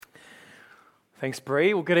Thanks,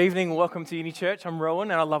 Bree. Well, good evening. Welcome to Uni Church. I'm Rowan,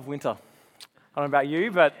 and I love winter. I don't know about you,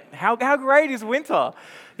 but how great is winter?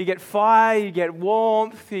 You get fire, you get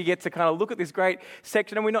warmth, you get to kind of look at this great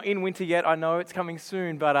section. And we're not in winter yet. I know it's coming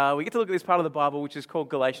soon, but we get to look at this part of the Bible, which is called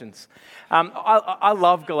Galatians. I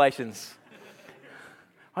love Galatians.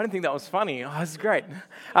 I didn't think that was funny. Oh, this is great.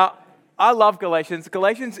 I love Galatians.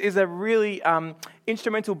 Galatians is a really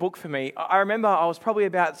instrumental book for me. I remember I was probably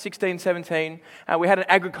about 16, 17. We had an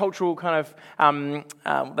agricultural kind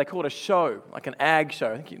of, they call it a show, like an ag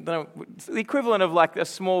show. I think it's the equivalent of like a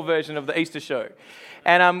small version of the Easter show.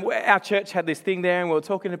 And our church had this thing there, and we were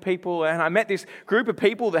talking to people, and I met this group of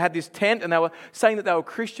people that had this tent, and they were saying that they were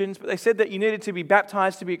Christians, but they said that you needed to be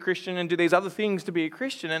baptized to be a Christian and do these other things to be a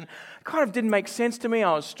Christian, and it kind of didn't make sense to me.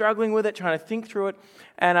 I was struggling with it, trying to think through it,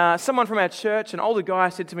 and someone from our church, an older guy,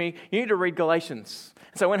 said to me, "You need to read Galatians."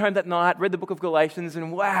 So I went home that night, read the book of Galatians,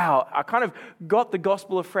 and wow, I kind of got the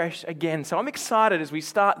gospel afresh again. So I'm excited as we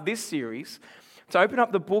start this series to open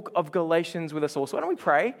up the book of Galatians with us all. So why don't we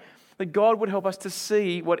pray that God would help us to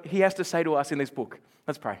see what He has to say to us in this book.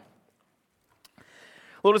 Let's pray.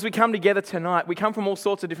 Lord, as we come together tonight, we come from all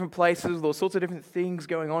sorts of different places, with all sorts of different things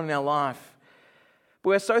going on in our life. But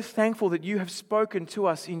we're so thankful that You have spoken to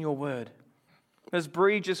us in Your word. As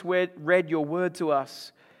Bree just read Your word to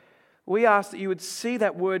us, we ask that You would see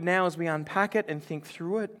that word now as we unpack it and think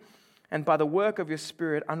through it, and by the work of Your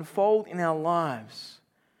Spirit, unfold in our lives.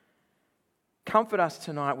 Comfort us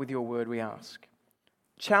tonight with Your word, we ask.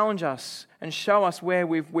 Challenge us and show us where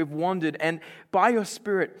we've wandered, and by Your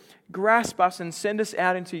Spirit, grasp us and send us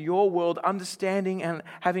out into Your world, understanding and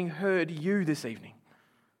having heard You this evening.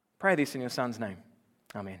 Pray this in Your Son's name.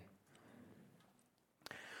 Amen.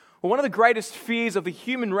 Well, one of the greatest fears of the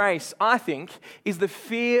human race, I think, is the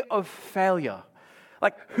fear of failure.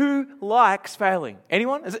 Like, who likes failing?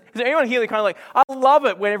 Anyone? Is there anyone here that kind of like, I love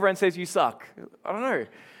it when everyone says you suck? I don't know.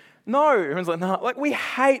 No, everyone's like, no. Like, we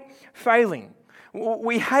hate failing.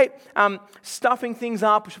 We hate stuffing things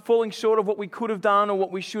up, falling short of what we could have done or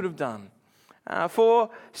what we should have done.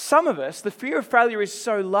 For some of us, the fear of failure is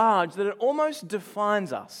so large that it almost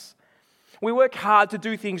defines us. We work hard to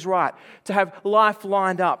do things right, to have life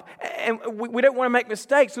lined up. And we don't want to make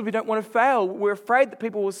mistakes because we don't want to fail. We're afraid that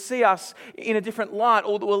people will see us in a different light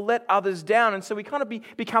or that we'll let others down. And so we kind of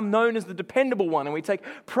become known as the dependable one. And we take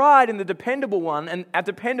pride in the dependable one and our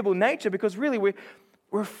dependable nature because really we're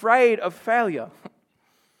afraid of failure.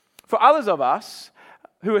 For others of us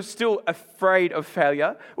who are still afraid of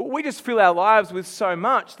failure, we just fill our lives with so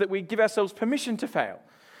much that we give ourselves permission to fail.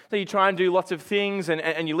 So you try and do lots of things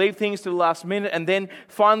and you leave things to the last minute, and then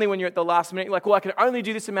finally when you're at the last minute, you're like, well, I can only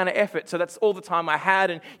do this amount of effort, so that's all the time I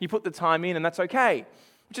had, and you put the time in, and that's okay.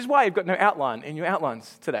 Which is why you've got no outline in your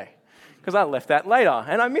outlines today, because I left that later,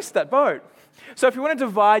 and I missed that boat. So if you want to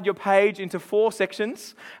divide your page into 4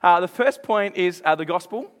 sections, the first point is the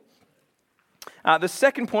gospel. The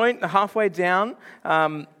second point, halfway down,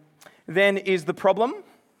 then is the problem.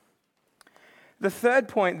 The third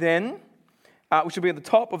point then, which will be at the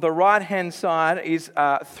top of the right-hand side, is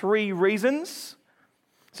 3 reasons.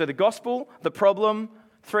 So the gospel, the problem,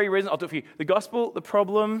 3 reasons. I'll do it for you. The gospel, the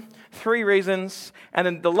problem, 3 reasons. And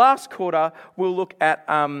then the last quarter, we'll look at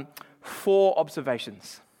 4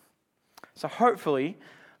 observations. So hopefully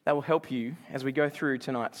that will help you as we go through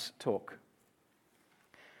tonight's talk.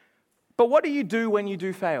 But what do you do when you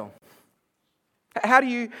do fail? How do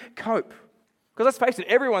you cope? Because let's face it,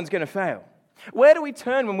 everyone's going to fail. Where do we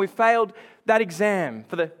turn when we've failed that exam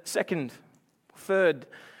for the 2nd, 3rd,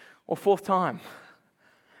 or 4th time?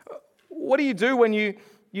 What do you do when you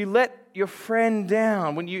let your friend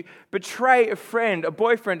down, when you betray a friend, a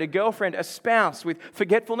boyfriend, a girlfriend, a spouse with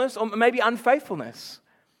forgetfulness or maybe unfaithfulness?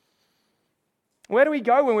 Where do we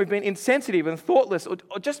go when we've been insensitive and thoughtless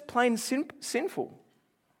or just plain sinful?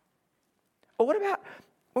 Or what about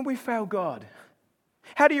when we fail God?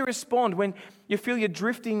 How do you respond when you feel you're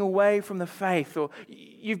drifting away from the faith, or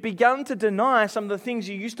you've begun to deny some of the things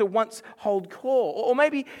you used to once hold core? Or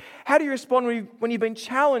maybe how do you respond when you've been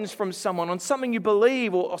challenged from someone on something you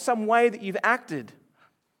believe or some way that you've acted?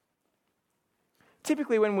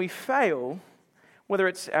 Typically when we fail, whether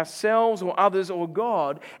it's ourselves or others or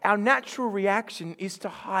God, our natural reaction is to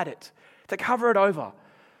hide it, to cover it over,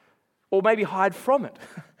 or maybe hide from it.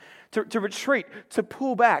 To retreat, to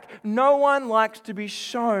pull back. No one likes to be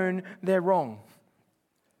shown they're wrong.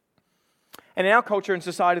 And in our culture and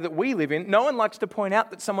society that we live in, no one likes to point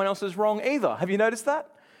out that someone else is wrong either. Have you noticed that?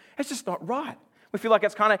 It's just not right. We feel like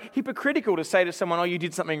it's kind of hypocritical to say to someone, oh, you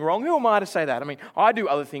did something wrong. Who am I to say that? I mean, I do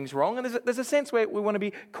other things wrong, and there's a sense where we want to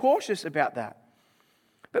be cautious about that.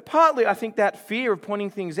 But partly, I think that fear of pointing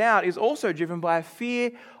things out is also driven by a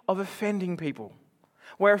fear of offending people,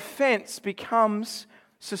 where offense becomes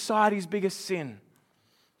society's biggest sin.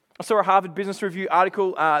 I saw a Harvard Business Review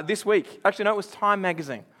article this week. Actually, no, it was Time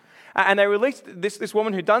magazine. And they released this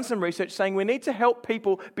woman who'd done some research saying we need to help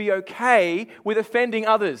people be okay with offending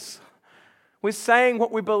others. With saying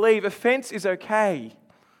what we believe. Offense is okay.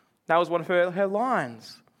 That was one of her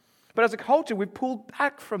lines. But as a culture, we've pulled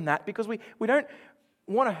back from that because we don't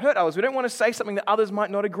want to hurt others. We don't want to say something that others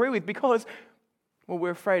might not agree with because, well,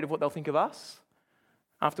 we're afraid of what they'll think of us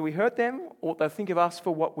after we hurt them or what they'll think of us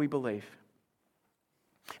for what we believe.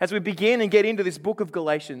 As we begin and get into this book of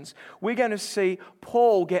Galatians, we're going to see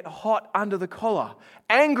Paul get hot under the collar,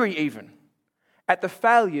 angry even, at the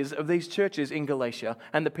failures of these churches in Galatia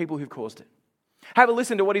and the people who've caused it. Have a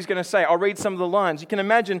listen to what he's going to say. I'll read some of the lines. You can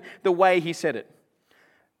imagine the way he said it.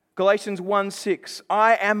 Galatians 1:6,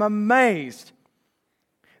 I am amazed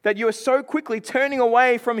that you are so quickly turning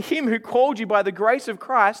away from him who called you by the grace of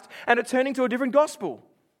Christ and are turning to a different gospel.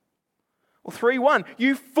 Or 3:1,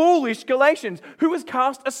 you foolish Galatians, who has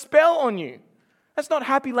cast a spell on you? That's not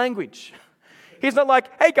happy language. He's not like,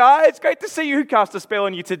 hey guys, great to see you. Who cast a spell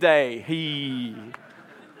on you today?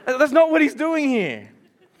 That's not what he's doing here.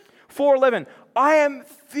 4:11, I am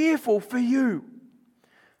fearful for you,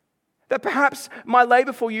 that perhaps my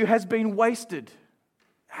labor for you has been wasted.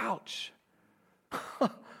 Ouch.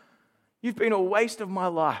 You've been a waste of my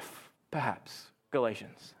life, perhaps,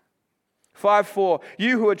 Galatians. 5:4,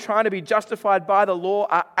 you who are trying to be justified by the law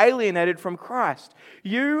are alienated from Christ.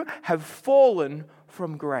 You have fallen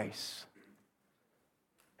from grace.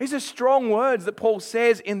 These are strong words that Paul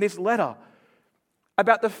says in this letter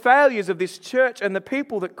about the failures of this church and the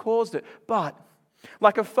people that caused it. But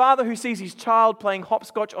like a father who sees his child playing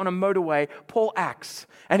hopscotch on a motorway, Paul acts,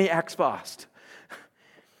 and he acts fast.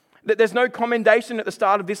 There's no commendation at the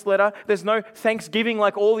start of this letter. There's no thanksgiving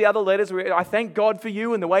like all the other letters where I thank God for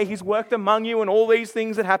you and the way He's worked among you and all these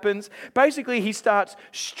things that happens. Basically, he starts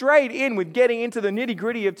straight in with getting into the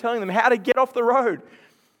nitty-gritty of telling them how to get off the road,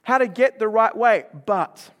 how to get the right way.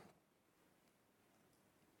 But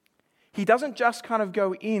he doesn't just kind of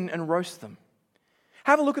go in and roast them.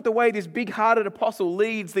 Have a look at the way this big-hearted apostle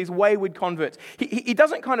leads these wayward converts. He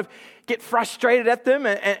doesn't kind of get frustrated at them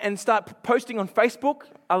and start posting on Facebook,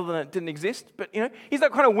 other than it didn't exist. But, he's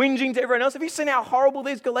not kind of whinging to everyone else. Have you seen how horrible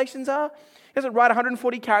these Galatians are? He doesn't write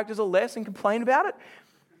 140 characters or less and complain about it.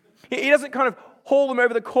 He doesn't kind of haul them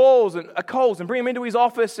over the coals and bring them into his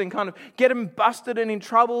office and kind of get them busted and in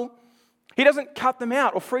trouble. He doesn't cut them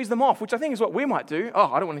out or freeze them off, which I think is what we might do.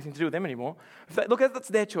 Oh, I don't want anything to do with them anymore. Look, that's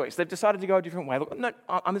their choice. They've decided to go a different way. Look, no,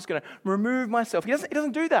 I'm just going to remove myself. He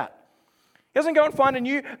doesn't do that. He doesn't go and find a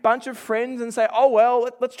new bunch of friends and say, oh, well,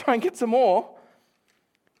 let's try and get some more.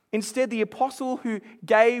 Instead, the apostle who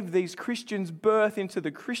gave these Christians birth into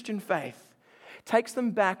the Christian faith takes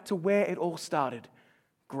them back to where it all started,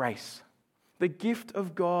 grace. The gift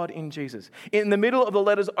of God in Jesus. In the middle of the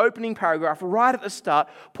letter's opening paragraph, right at the start,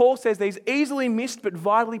 Paul says these easily missed but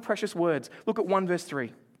vitally precious words. Look at 1 verse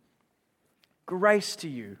 3. Grace to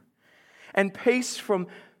you and peace from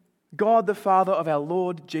God the Father of our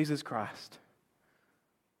Lord Jesus Christ.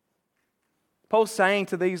 Paul's saying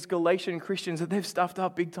to these Galatian Christians that they've stuffed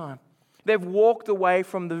up big time. They've walked away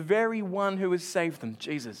from the very one who has saved them,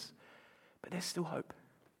 Jesus. But there's still hope.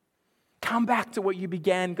 Come back to what you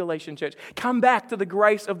began, Galatian church. Come back to the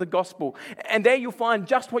grace of the gospel. And there you'll find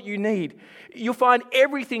just what you need. You'll find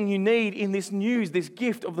everything you need in this news, this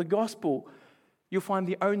gift of the gospel. You'll find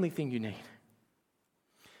the only thing you need.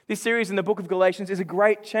 This series in the book of Galatians is a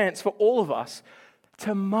great chance for all of us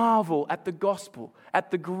to marvel at the gospel,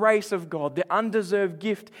 at the grace of God, the undeserved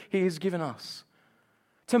gift He has given us.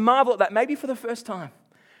 To marvel at that, maybe for the first time.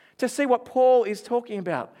 To see what Paul is talking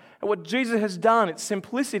about and what Jesus has done, its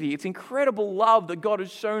simplicity, its incredible love that God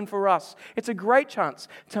has shown for us. It's a great chance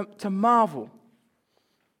to marvel.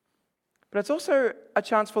 But it's also a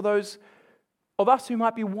chance for those of us who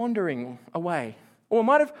might be wandering away or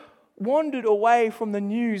might have wandered away from the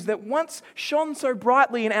news that once shone so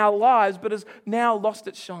brightly in our lives but has now lost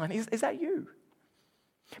its shine. Is that you?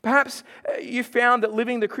 Perhaps you found that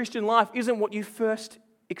living the Christian life isn't what you first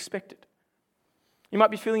expected. You might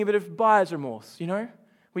be feeling a bit of buyer's remorse,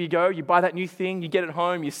 where you go, you buy that new thing, you get it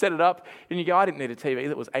home, you set it up, and you go, I didn't need a TV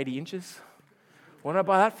that was 80 inches. What did I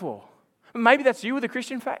buy that for? Maybe that's you with a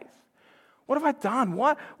Christian faith. What have I done?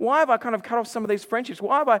 Why have I kind of cut off some of these friendships?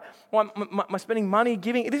 Why am I spending money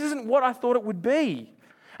giving? This isn't what I thought it would be.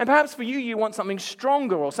 And perhaps for you, you want something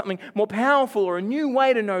stronger or something more powerful or a new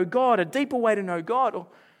way to know God, a deeper way to know God. Or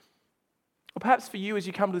perhaps for you, as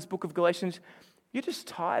you come to this book of Galatians, you're just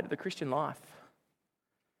tired of the Christian life.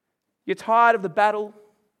 You're tired of the battle.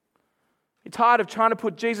 You're tired of trying to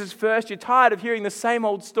put Jesus first. You're tired of hearing the same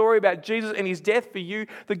old story about Jesus and his death for you.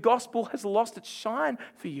 The gospel has lost its shine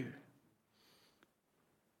for you.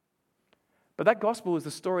 But that gospel is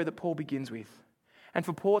the story that Paul begins with. And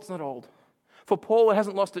for Paul, it's not old. For Paul, it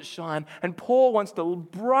hasn't lost its shine. And Paul wants to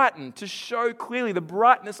brighten, to show clearly the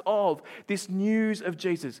brightness of this news of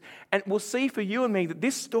Jesus. And we'll see for you and me that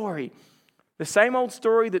this story, the same old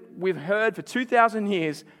story that we've heard for 2,000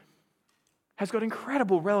 years, has got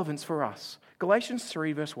incredible relevance for us. Galatians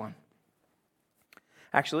 3, verse 1.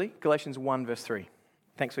 Actually, Galatians 1, verse 3.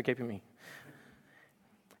 Thanks for keeping me.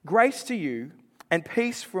 Grace to you and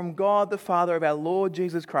peace from God the Father of our Lord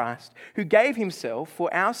Jesus Christ, who gave himself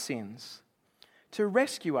for our sins to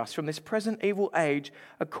rescue us from this present evil age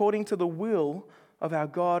according to the will of our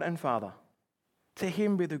God and Father. To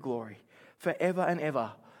him be the glory forever and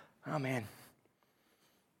ever. Amen.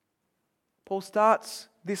 Paul starts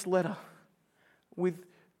this letter with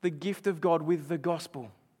the gift of God, with the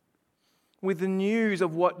gospel, with the news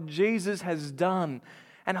of what Jesus has done,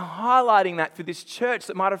 and highlighting that for this church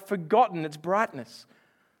that might have forgotten its brightness.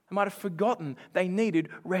 They might have forgotten they needed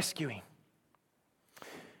rescuing.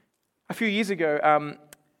 A few years ago,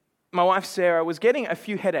 my wife Sarah was getting a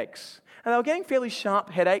few headaches. And they were getting fairly sharp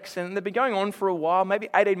headaches, and they'd been going on for a while, maybe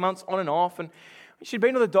 18 months on and off. And she'd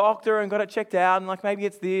been to the doctor and got it checked out, and like, maybe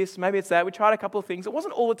it's this, maybe it's that. We tried a couple of things. It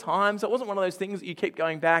wasn't all the time, so it wasn't one of those things that you keep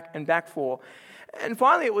going back and back for. And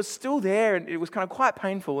finally, it was still there, and it was kind of quite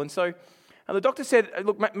painful. And so the doctor said,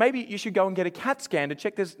 look, maybe you should go and get a CAT scan to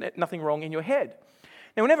check there's nothing wrong in your head.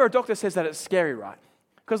 Now, whenever a doctor says that, it's scary, right?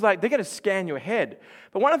 Because they're going to scan your head.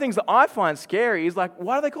 But one of the things that I find scary is why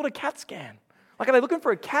do they call it a CAT scan? Are they looking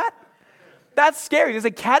for a cat? That's scary. There's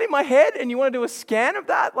a cat in my head and you want to do a scan of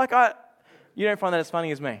that? You don't find that as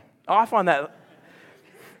funny as me. I find that...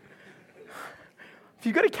 If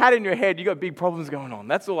you've got a cat in your head, you've got big problems going on.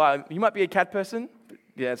 That's all. You might be a cat person.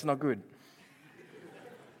 Yeah, it's not good.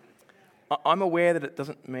 I'm aware that it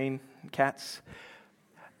doesn't mean cats.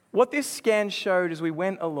 What this scan showed as we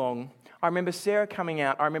went along, I remember Sarah coming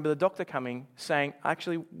out, I remember the doctor coming, saying,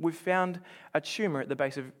 actually, we've found a tumour at the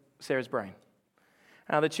base of Sarah's brain.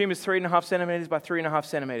 The tumour is 3.5 centimetres by 3.5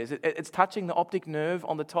 centimetres. It's touching the optic nerve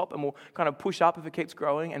on the top and will kind of push up if it keeps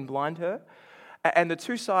growing and blind her. And the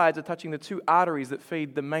two sides are touching the two arteries that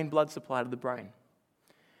feed the main blood supply to the brain.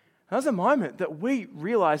 That was a moment that we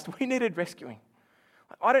realised we needed rescuing.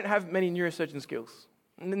 I don't have many neurosurgeon skills.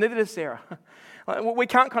 Neither does Sarah. We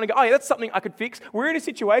can't kind of go, oh yeah, that's something I could fix. We're in a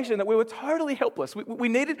situation that we were totally helpless. We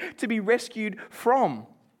needed to be rescued from.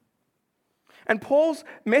 And Paul's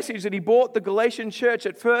message that he brought the Galatian church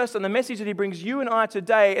at first, and the message that he brings you and I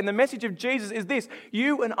today, and the message of Jesus is this: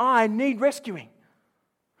 you and I need rescuing.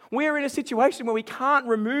 We're in a situation where we can't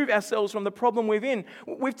remove ourselves from the problem we're in.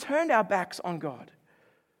 We've turned our backs on God.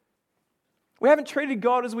 We haven't treated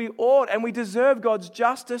God as we ought, and we deserve God's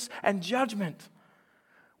justice and judgment.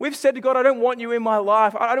 We've said to God, I don't want you in my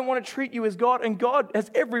life. I don't want to treat you as God, and God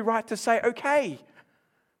has every right to say, okay.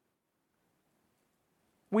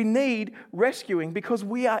 We need rescuing because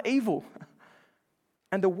we are evil.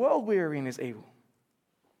 And the world we are in is evil.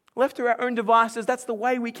 Left to our own devices, that's the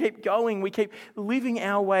way we keep going. We keep living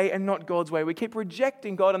our way and not God's way. We keep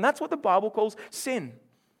rejecting God, and that's what the Bible calls sin.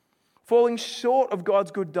 Falling short of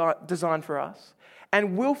God's good design for us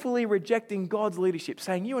and willfully rejecting God's leadership,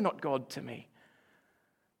 saying, you are not God to me.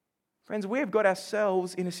 Friends, we have got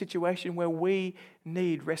ourselves in a situation where we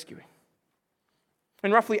need rescuing.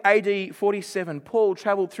 In roughly AD 47, Paul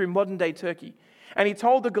travelled through modern-day Turkey, and he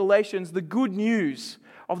told the Galatians the good news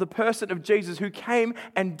of the person of Jesus who came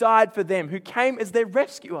and died for them, who came as their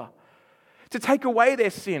rescuer, to take away their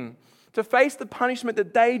sin, to face the punishment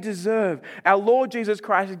that they deserve. Our Lord Jesus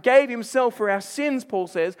Christ gave himself for our sins, Paul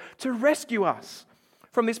says, to rescue us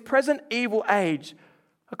from this present evil age,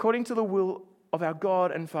 according to the will of our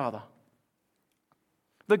God and Father.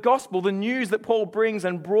 The gospel, the news that Paul brings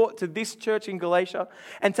and brought to this church in Galatia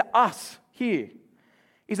and to us here,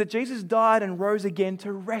 is that Jesus died and rose again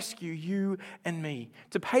to rescue you and me,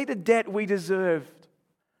 to pay the debt we deserved.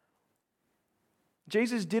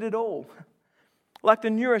 Jesus did it all. Like the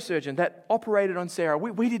neurosurgeon that operated on Sarah,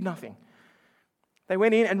 we did nothing. They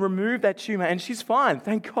went in and removed that tumor, and she's fine,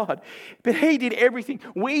 thank God. But he did everything.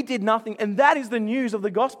 We did nothing, and that is the news of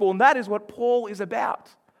the gospel, and that is what Paul is about.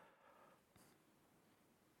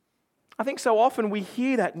 I think so often we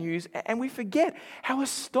hear that news and we forget how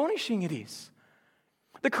astonishing it is.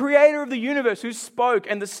 The creator of the universe who spoke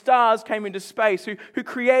and the stars came into space, who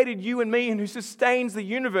created you and me and who sustains the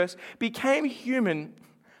universe, became human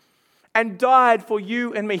and died for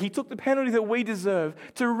you and me. He took the penalty that we deserve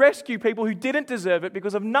to rescue people who didn't deserve it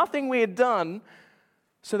because of nothing we had done,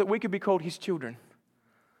 so that we could be called his children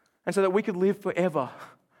and so that we could live forever.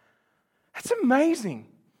 That's amazing.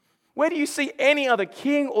 Where do you see any other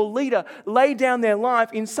king or leader lay down their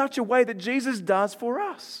life in such a way that Jesus does for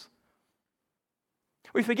us?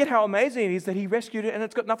 We forget how amazing it is that he rescued it, and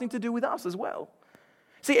it's got nothing to do with us as well.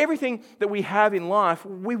 See, everything that we have in life,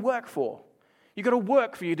 we work for. You've got to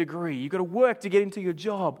work for your degree. You've got to work to get into your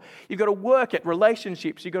job. You've got to work at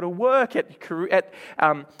relationships. You've got to work at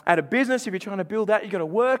a business if you're trying to build that. You've got to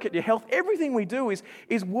work at your health. Everything we do is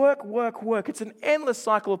work, work, work. It's an endless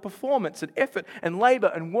cycle of performance and effort and labor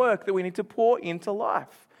and work that we need to pour into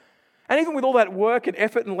life. And even with all that work and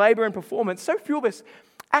effort and labor and performance, so few of us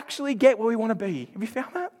actually get where we want to be. Have you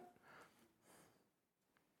found that?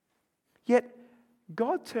 Yet,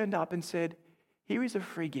 God turned up and said, here is a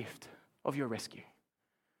free gift of your rescue.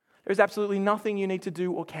 There is absolutely nothing you need to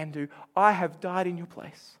do or can do. I have died in your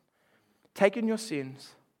place, taken your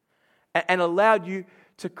sins, and allowed you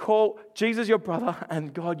to call Jesus your brother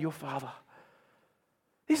and God your Father.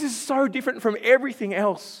 This is so different from everything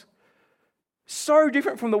else. So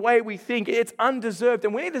different from the way we think. It's undeserved,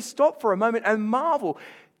 and we need to stop for a moment and marvel.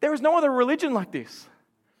 There is no other religion like this.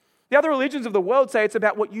 The other religions of the world say it's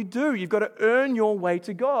about what you do. You've got to earn your way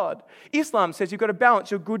to God. Islam says you've got to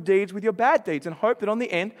balance your good deeds with your bad deeds and hope that on the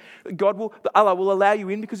end, Allah will allow you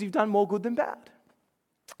in because you've done more good than bad.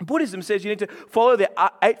 Buddhism says you need to follow the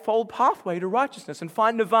eightfold pathway to righteousness and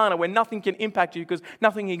find nirvana where nothing can impact you because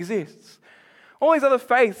nothing exists. All these other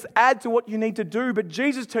faiths add to what you need to do, but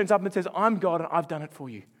Jesus turns up and says, I'm God and I've done it for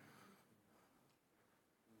you.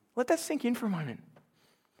 Let that sink in for a moment.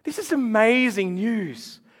 This is amazing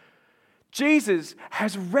news. Jesus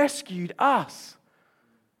has rescued us.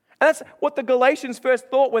 And that's what the Galatians first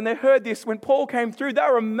thought when they heard this. When Paul came through, they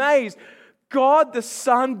were amazed. God the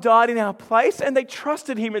Son died in our place, and they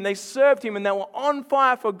trusted him and they served him and they were on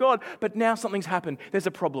fire for God. But now something's happened. There's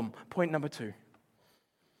a problem. Point number 2.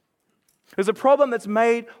 There's a problem that's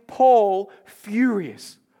made Paul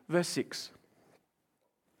furious. Verse 6.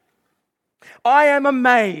 I am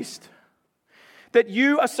amazed that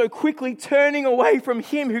you are so quickly turning away from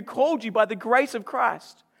him who called you by the grace of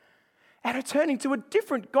Christ and are turning to a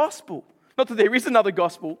different gospel. Not that there is another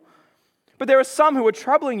gospel, but there are some who are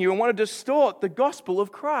troubling you and want to distort the gospel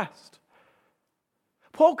of Christ.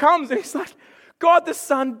 Paul comes and he's like, God the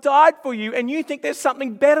Son died for you and you think there's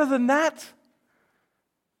something better than that?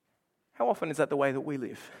 How often is that the way that we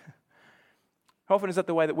live? How often is that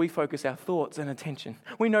the way that we focus our thoughts and attention?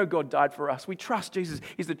 We know God died for us. We trust Jesus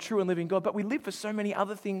is the true and living God, but we live for so many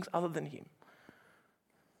other things other than him.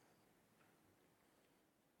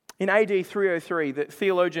 In AD 303, the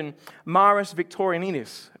theologian Marus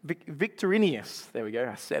Victorinus, there we go,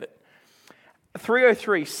 I said it.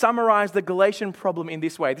 303 summarized the Galatian problem in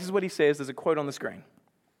this way. This is what he says, there's a quote on the screen.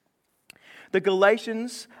 The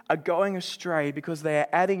Galatians are going astray because they are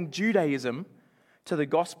adding Judaism to the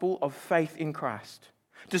gospel of faith in Christ.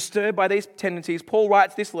 Disturbed by these tendencies, Paul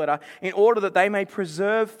writes this letter in order that they may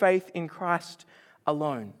preserve faith in Christ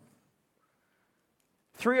alone.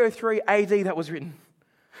 303 AD that was written.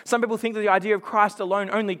 Some people think that the idea of Christ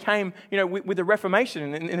alone only came, with the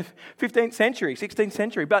Reformation in the 15th century, 16th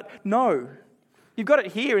century. But no, you've got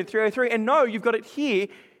it here in 303, and no, you've got it here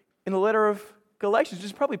in the letter of Galatians, which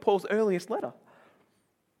is probably Paul's earliest letter.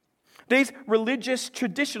 These religious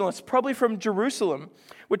traditionalists, probably from Jerusalem,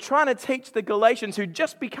 were trying to teach the Galatians who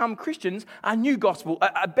just become Christians a new gospel,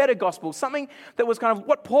 a better gospel, something that was kind of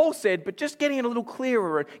what Paul said, but just getting it a little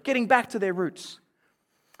clearer and getting back to their roots.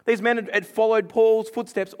 These men had followed Paul's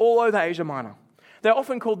footsteps all over Asia Minor. They're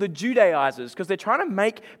often called the Judaizers because they're trying to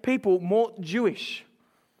make people more Jewish.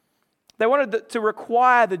 They wanted to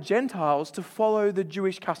require the Gentiles to follow the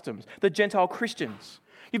Jewish customs, the Gentile Christians.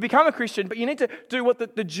 You become a Christian, but you need to do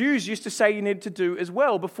what the Jews used to say you need to do as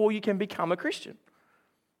well before you can become a Christian.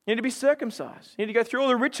 You need to be circumcised. You need to go through all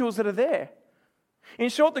the rituals that are there. In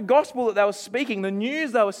short, the gospel that they were speaking, the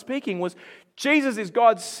news they were speaking was Jesus is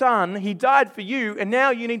God's Son, he died for you, and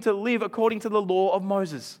now you need to live according to the law of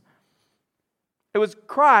Moses. It was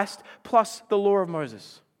Christ plus the law of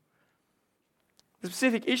Moses. The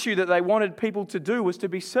specific issue that they wanted people to do was to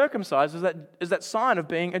be circumcised as that sign of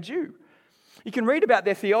being a Jew. You can read about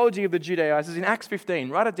their theology of the Judaizers in Acts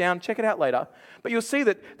 15. Write it down, check it out later. But you'll see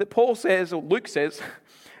that Paul says, or Luke says,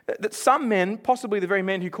 that some men, possibly the very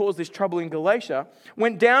men who caused this trouble in Galatia,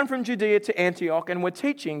 went down from Judea to Antioch and were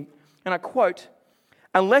teaching, and I quote,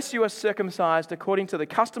 unless you are circumcised according to the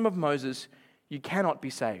custom of Moses, you cannot be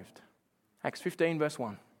saved. Acts 15 verse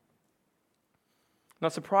 1.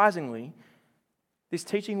 Not surprisingly, This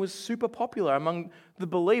teaching was super popular among the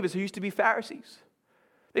believers who used to be Pharisees.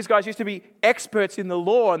 These guys used to be experts in the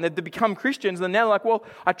law and they'd become Christians, and now they're like, well,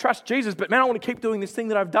 I trust Jesus, but man, I want to keep doing this thing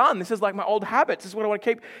that I've done. This is like my old habits. This is what I want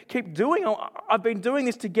to keep doing. I've been doing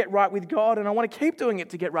this to get right with God, and I want to keep doing it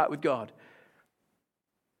to get right with God.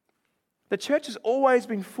 The church has always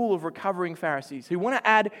been full of recovering Pharisees who want to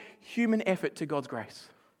add human effort to God's grace.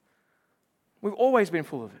 We've always been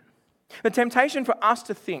full of it. The temptation for us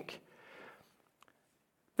to think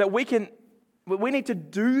that we need to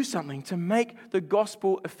do something to make the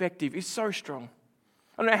gospel effective is so strong.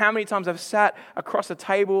 I don't know how many times I've sat across a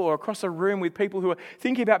table or across a room with people who are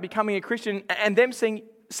thinking about becoming a Christian and them saying,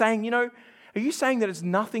 are you saying that it's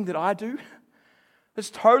nothing that I do? That's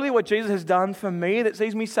totally what Jesus has done for me that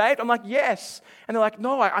sees me saved? I'm like, yes. And they're like,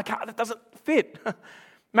 no, I can't, that doesn't fit.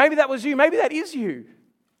 Maybe that was you. Maybe that is you.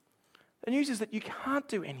 The news is that you can't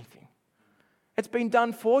do anything. It's been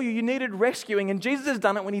done for you. You needed rescuing, and Jesus has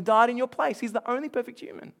done it when he died in your place. He's the only perfect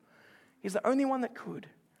human. He's the only one that could.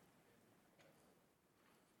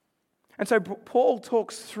 And so Paul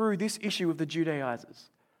talks through this issue of the Judaizers.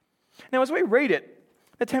 Now, as we read it,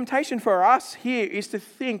 the temptation for us here is to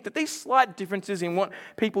think that these slight differences in what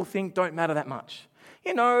people think don't matter that much.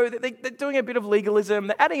 They're doing a bit of legalism.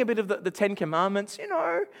 They're adding a bit of the Ten Commandments,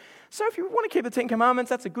 So if you want to keep the Ten Commandments,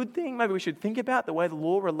 that's a good thing. Maybe we should think about the way the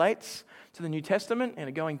law relates to the New Testament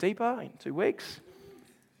and going deeper in 2 weeks.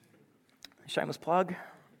 Shameless plug.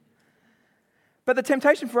 But the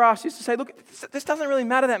temptation for us is to say, look, this doesn't really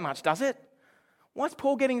matter that much, does it? Why's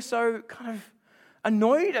Paul getting so kind of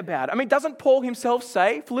annoyed about it? I mean, doesn't Paul himself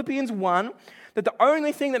say, Philippians 1, that the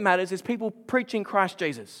only thing that matters is people preaching Christ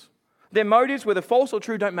Jesus? Their motives, whether false or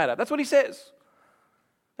true, don't matter. That's what he says.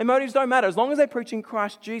 Their motives don't matter as long as they're preaching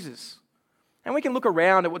Christ Jesus. And we can look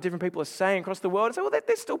around at what different people are saying across the world and say, well,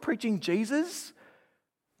 they're still preaching Jesus.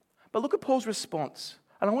 But look at Paul's response.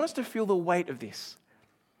 And I want us to feel the weight of this.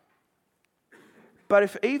 But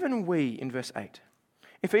if even we, in verse 8,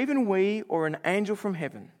 if even we or an angel from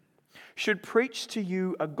heaven should preach to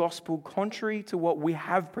you a gospel contrary to what we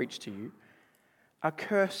have preached to you, a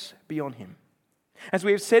curse be on him. As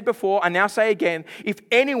we have said before, I now say again, if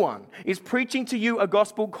anyone is preaching to you a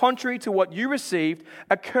gospel contrary to what you received,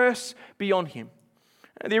 a curse be on him.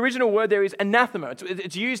 The original word there is anathema.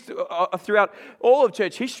 It's used throughout all of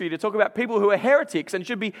church history to talk about people who are heretics and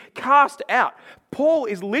should be cast out. Paul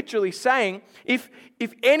is literally saying, if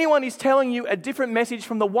anyone is telling you a different message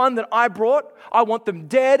from the one that I brought, I want them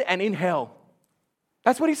dead and in hell.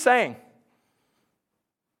 That's what he's saying.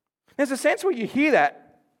 There's a sense where you hear that,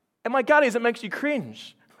 and my gut is it makes you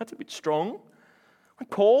cringe. That's a bit strong.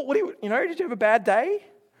 Like, Paul, did you have a bad day?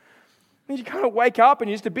 Did you kind of wake up and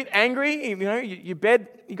you're just a bit angry? Your bed,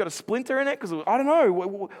 you got a splinter in it? Because I don't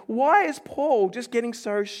know. Why is Paul just getting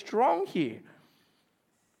so strong here?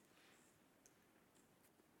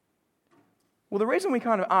 Well, the reason we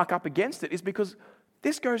kind of arc up against it is because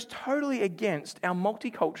this goes totally against our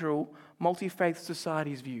multicultural, multi-faith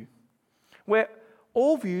society's view, where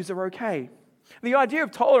all views are okay. The idea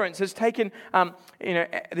of tolerance has taken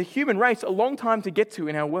the human race a long time to get to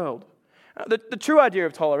in our world. The true idea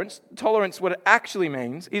of tolerance, what it actually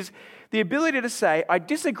means, is the ability to say, I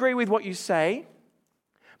disagree with what you say,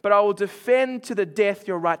 but I will defend to the death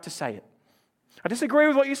your right to say it. I disagree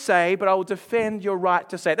with what you say, but I will defend your right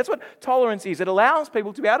to say it. That's what tolerance is. It allows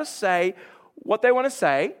people to be able to say what they want to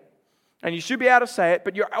say, and you should be able to say it,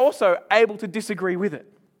 but you're also able to disagree with it.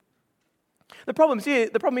 The problem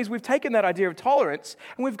is we've taken that idea of tolerance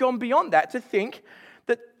and we've gone beyond that to think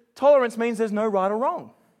that tolerance means there's no right or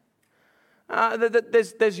wrong.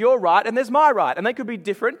 There's your right and there's my right, and they could be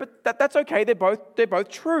different, but that's okay. They're both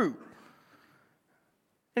true.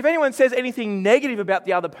 If anyone says anything negative about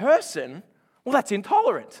the other person, well, that's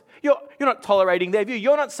intolerant. You're not tolerating their view.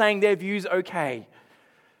 You're not saying their view's okay.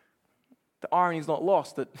 The irony is not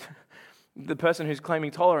lost that the person who's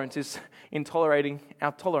claiming tolerance is intolerating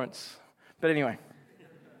our tolerance. But anyway,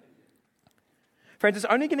 friends, it's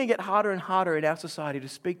only going to get harder and harder in our society to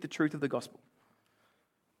speak the truth of the gospel.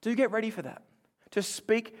 Do get ready for that. To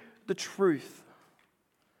speak the truth,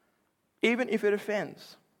 even if it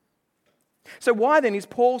offends. So why then is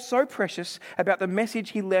Paul so precious about the message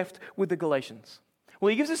he left with the Galatians? Well,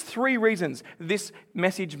 he gives us 3 reasons this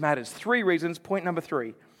message matters. 3 reasons. Point number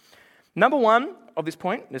 3. Number 1 of this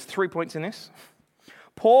point, there's 3 points in this.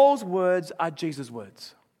 Paul's words are Jesus'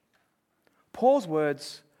 words. Paul's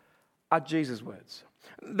words are Jesus' words.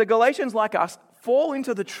 The Galatians, like us, fall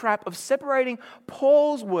into the trap of separating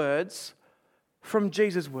Paul's words from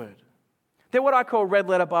Jesus' word. They're what I call red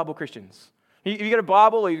letter Bible Christians. You get a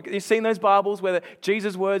Bible, or you've seen those Bibles where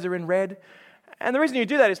Jesus' words are in red, And the reason you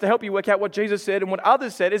do that is to help you work out what Jesus said and what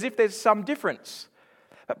others said, as if there's some difference.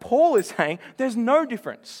 But Paul is saying there's no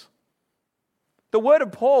difference. The word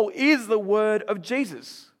of Paul is the word of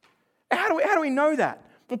Jesus. How do we know that?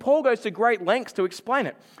 Well, Paul goes to great lengths to explain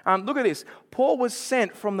it. Look at this. Paul was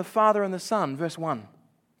sent from the Father and the Son, verse 1.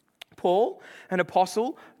 Paul, an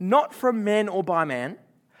apostle, not from men or by man,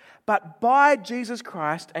 but by Jesus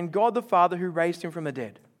Christ and God the Father who raised him from the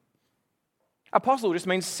dead. Apostle just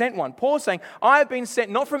means sent one. Paul is saying, I have been sent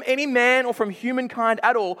not from any man or from humankind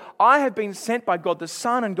at all. I have been sent by God the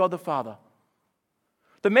Son and God the Father.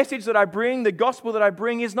 The message that I bring, the gospel that I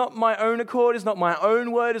bring is not my own accord, is not my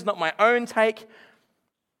own word, is not my own take.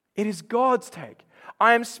 It is God's take.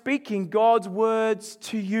 I am speaking God's words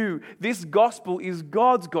to you. This gospel is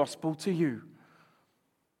God's gospel to you.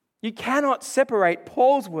 You cannot separate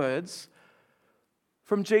Paul's words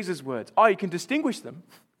from Jesus' words. Oh, you can distinguish them.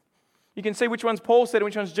 You can see which ones Paul said and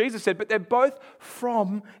which ones Jesus said, but they're both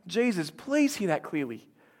from Jesus. Please hear that clearly.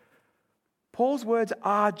 Paul's words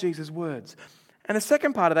are Jesus' words. And the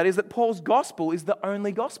second part of that is that Paul's gospel is the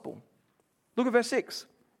only gospel. Look at verse 6.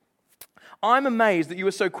 I'm amazed that you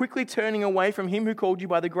are so quickly turning away from him who called you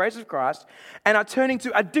by the grace of Christ and are turning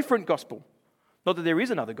to a different gospel. Not that there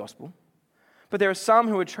is another gospel, but there are some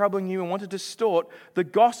who are troubling you and want to distort the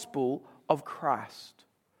gospel of Christ.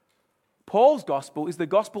 Paul's gospel is the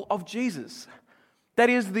gospel of Jesus. That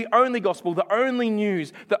is the only gospel, the only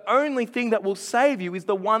news, the only thing that will save you is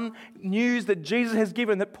the one news that Jesus has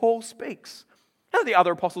given that Paul speaks. Now the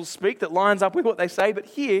other apostles speak that lines up with what they say, but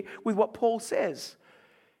here with what Paul says.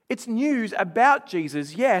 It's news about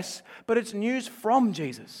Jesus, yes, but it's news from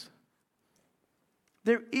Jesus.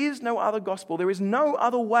 There is no other gospel. There is no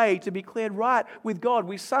other way to be cleared right with God.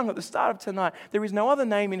 We sung at the start of tonight, there is no other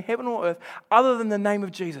name in heaven or earth other than the name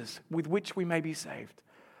of Jesus with which we may be saved.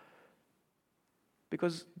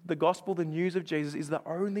 Because the gospel, the news of Jesus, is the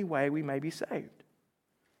only way we may be saved.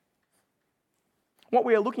 What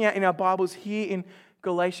we are looking at in our Bibles here in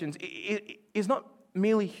Galatians is not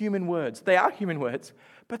merely human words. They are human words,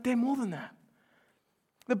 but they're more than that.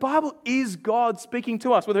 The Bible is God speaking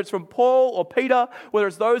to us, whether it's from Paul or Peter, whether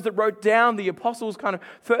it's those that wrote down the apostles' kind of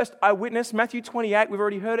first eyewitness. Matthew 28, we've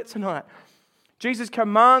already heard it tonight. Jesus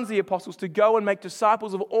commands the apostles to go and make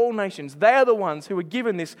disciples of all nations. They are the ones who are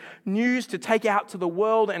given this news to take out to the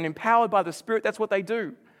world, and empowered by the Spirit, that's what they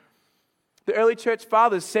do. The early church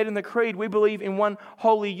fathers said in the creed, we believe in one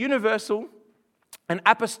holy, universal, and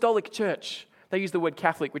apostolic church. They use the word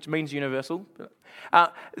Catholic, which means universal.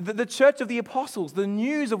 The church of the apostles, the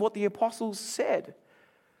news of what the apostles said.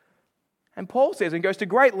 And Paul says, and goes to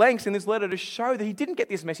great lengths in this letter to show that he didn't get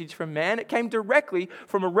this message from man. It came directly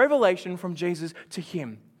from a revelation from Jesus to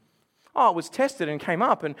him. Oh, it was tested and came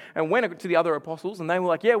up and went to the other apostles, and they were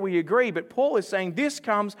like, yeah, we agree. But Paul is saying this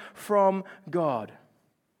comes from God.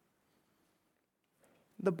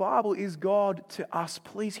 The Bible is God to us.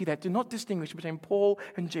 Please hear that. Do not distinguish between Paul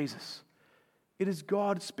and Jesus. It is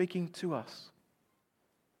God speaking to us.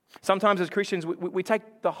 Sometimes as Christians, we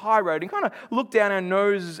take the high road and kind of look down our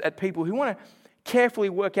noses at people who want to carefully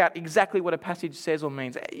work out exactly what a passage says or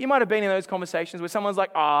means. You might have been in those conversations where someone's like,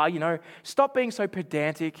 stop being so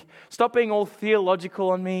pedantic. Stop being all theological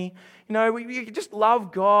on me. You just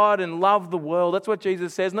love God and love the world. That's what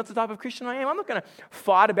Jesus says, and that's the type of Christian I am. I'm not going to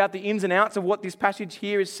fight about the ins and outs of what this passage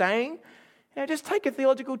here is saying. Just take a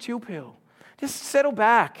theological chill pill. Just settle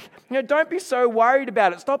back. Don't be so worried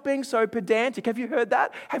about it. Stop being so pedantic. Have you heard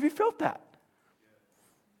that? Have you felt that?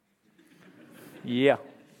 Yeah.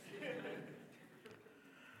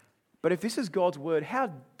 But if this is God's word,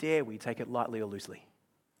 how dare we take it lightly or loosely?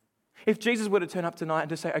 If Jesus were to turn up tonight and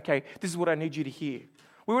to say, okay, this is what I need you to hear,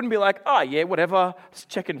 we wouldn't be like, oh yeah, whatever, just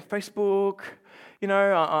checking Facebook,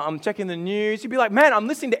 I'm checking the news. You'd be like, man, I'm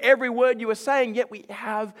listening to every word you are saying, yet we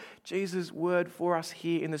have Jesus' word for us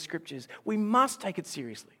here in the scriptures. We must take it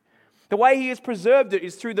seriously. The way he has preserved it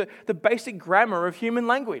is through the basic grammar of human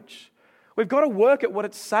language. We've got to work at what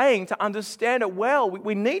it's saying to understand it well.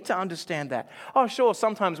 We need to understand that. Oh, sure,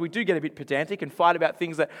 sometimes we do get a bit pedantic and fight about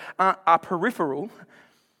things that are peripheral,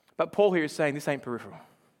 but Paul here is saying this ain't peripheral.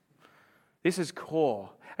 This is core,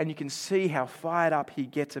 and you can see how fired up he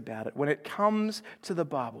gets about it when it comes to the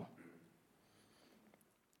Bible.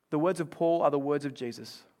 The words of Paul are the words of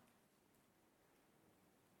Jesus.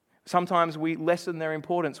 Sometimes we lessen their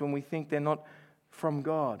importance when we think they're not from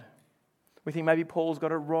God. We think maybe Paul's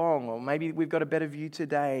got it wrong, or maybe we've got a better view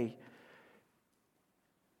today.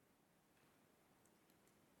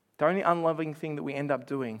 The only unloving thing that we end up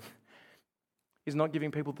doing is not giving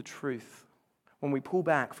people the truth. When we pull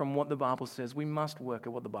back from what the Bible says, we must work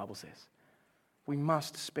at what the Bible says. We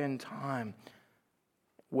must spend time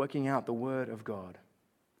working out the word of God.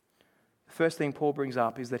 The first thing Paul brings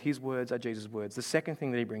up is that his words are Jesus' words. The second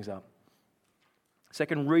thing that he brings up,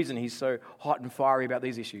 second reason he's so hot and fiery about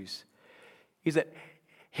these issues, is that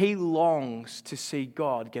he longs to see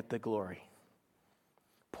God get the glory.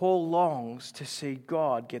 Paul longs to see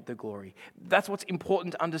God get the glory. That's what's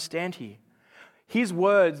important to understand here. His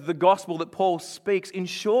words, the gospel that Paul speaks,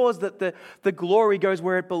 ensures that the glory goes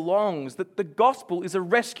where it belongs, that the gospel is a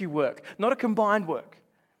rescue work, not a combined work.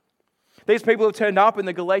 These people have turned up in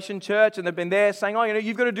the Galatian church and they've been there saying,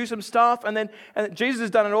 you've got to do some stuff, and Jesus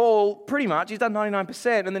has done it all pretty much. He's done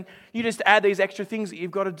 99%, and then you just add these extra things that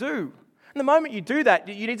you've got to do. And the moment you do that,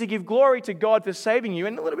 you need to give glory to God for saving you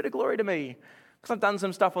and a little bit of glory to me, because I've done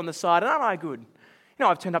some stuff on the side, and aren't I good?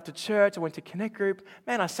 I've turned up to church, I went to Connect Group.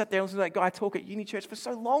 Man, I sat there and listened to that guy talk at Uni Church for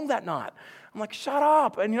so long that night. I'm like, shut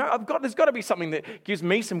up. And there's got to be something that gives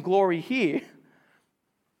me some glory here.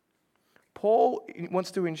 Paul wants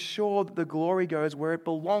to ensure that the glory goes where it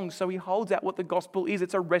belongs, so he holds out what the gospel is.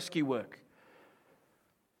 It's a rescue work.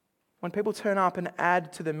 When people turn up and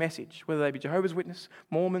add to the message, whether they be Jehovah's Witnesses,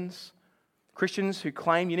 Mormons, Christians who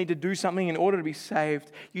claim you need to do something in order to be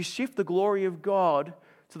saved, you shift the glory of God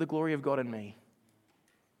to the glory of God in me.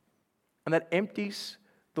 And that empties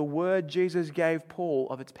the word Jesus gave Paul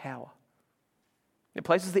of its power. It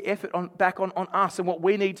places the effort back on us and what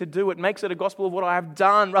we need to do. It makes it a gospel of what I have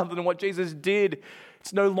done rather than what Jesus did.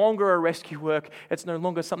 It's no longer a rescue work. It's no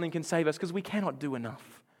longer something can save us because we cannot do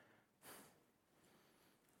enough.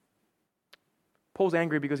 Paul's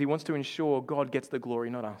angry because he wants to ensure God gets the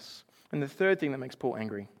glory, not us. And the third thing that makes Paul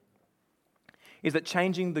angry is that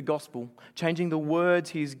changing the gospel, changing the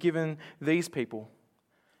words he's given these people,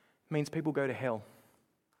 means people go to hell.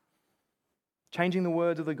 Changing the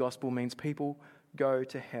words of the gospel means people go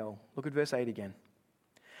to hell. Look at verse 8 again.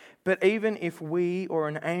 But even if we or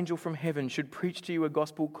an angel from heaven should preach to you a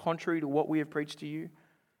gospel contrary to what we have preached to you,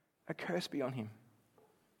 a curse be on him.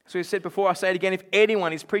 So he said before, I say it again, if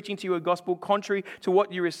anyone is preaching to you a gospel contrary to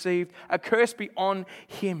what you received, a curse be on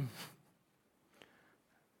him.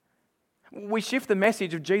 We shift the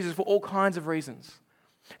message of Jesus for all kinds of reasons.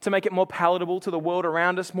 To make it more palatable to the world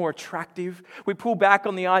around us, more attractive. We pull back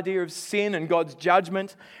on the idea of sin and God's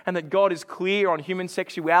judgment, and that God is clear on human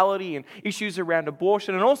sexuality and issues around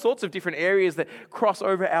abortion and all sorts of different areas that cross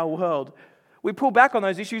over our world. We pull back on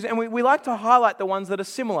those issues and we like to highlight the ones that are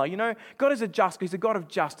similar. God is He's a God of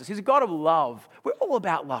justice. He's a God of love. We're all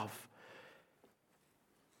about love.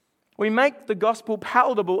 We make the gospel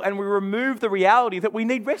palatable and we remove the reality that we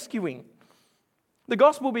need rescuing. The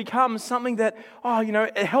gospel becomes something that,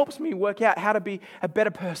 it helps me work out how to be a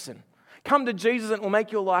better person. Come to Jesus and it will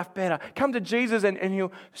make your life better. Come to Jesus and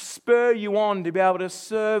he'll spur you on to be able to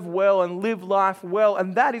serve well and live life well.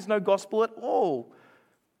 And that is no gospel at all.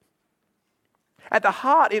 At the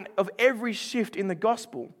heart of every shift in the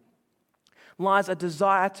gospel lies a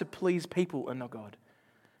desire to please people and not God.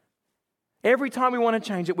 Every time we want to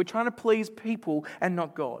change it, we're trying to please people and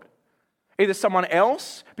not God. Either someone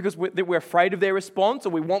else, because we're afraid of their response, or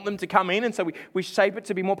we want them to come in, and so we shape it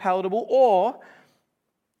to be more palatable, or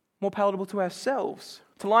more palatable to ourselves,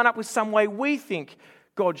 to line up with some way we think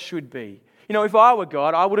God should be. If I were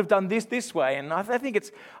God, I would have done this way, and I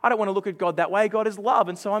don't want to look at God that way. God is love,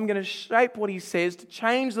 and so I'm going to shape what he says to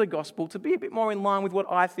change the gospel to be a bit more in line with what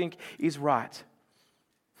I think is right.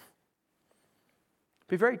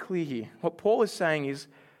 Be very clear here. What Paul is saying is,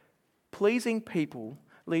 pleasing people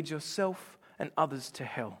leads yourself and others to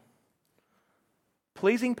hell.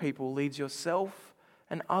 Pleasing people leads yourself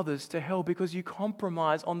and others to hell because you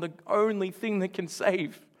compromise on the only thing that can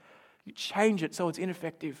save. You change it so it's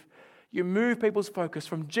ineffective. You move people's focus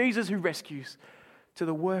from Jesus who rescues to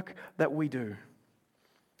the work that we do.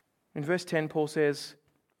 In verse 10, Paul says,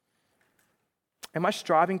 am I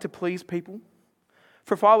striving to please people?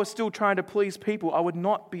 For if I was still trying to please people, I would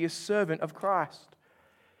not be a servant of Christ.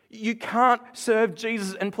 You can't serve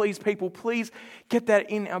Jesus and please people. Please get that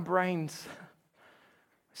in our brains.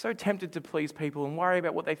 So tempted to please people and worry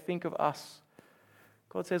about what they think of us.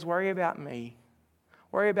 God says, worry about me.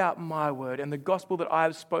 Worry about my word and the gospel that I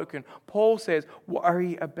have spoken. Paul says,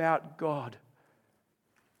 worry about God.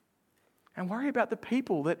 And worry about the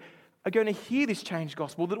people that are going to hear this changed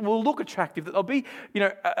gospel, that will look attractive, that they'll be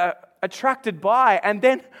attracted by, and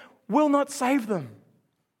then will not save them.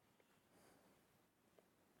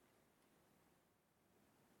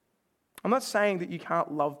 I'm not saying that you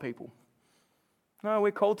can't love people. No,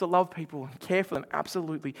 we're called to love people and care for them,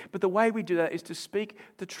 absolutely. But the way we do that is to speak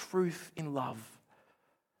the truth in love.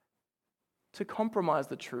 To compromise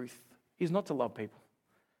the truth is not to love people,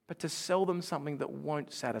 but to sell them something that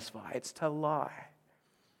won't satisfy. It's to lie.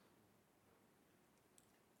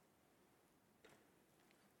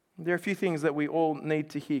 There are a few things that we all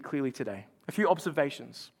need to hear clearly today. A few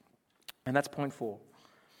observations. And that's point 4.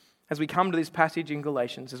 As we come to this passage in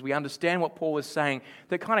Galatians, as we understand what Paul is saying,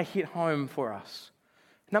 that kind of hit home for us.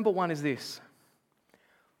 Number 1 is this.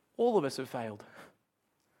 All of us have failed.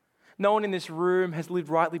 No one in this room has lived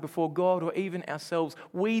rightly before God or even ourselves.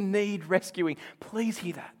 We need rescuing. Please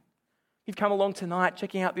hear that. You've come along tonight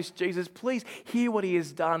checking out this Jesus. Please hear what he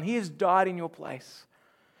has done. He has died in your place.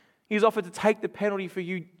 He has offered to take the penalty for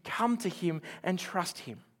you. Come to him and trust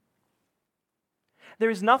him. There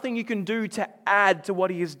is nothing you can do to add to what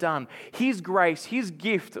he has done. His grace, his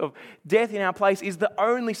gift of death in our place is the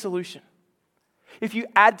only solution. If you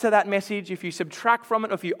add to that message, if you subtract from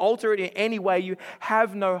it, or if you alter it in any way, you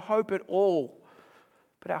have no hope at all.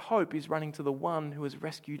 But our hope is running to the one who has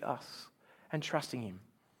rescued us and trusting him.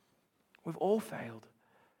 We've all failed.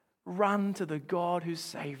 Run to the God who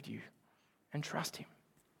saved you and trust him.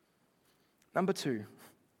 Number 2,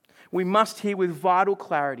 we must hear with vital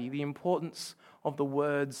clarity the importance of the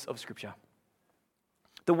words of Scripture.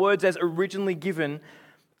 The words as originally given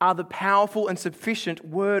are the powerful and sufficient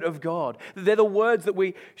Word of God. They're the words that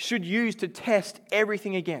we should use to test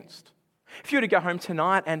everything against. If you were to go home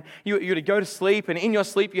tonight and you were to go to sleep, and in your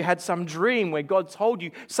sleep you had some dream where God told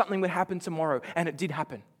you something would happen tomorrow, and it did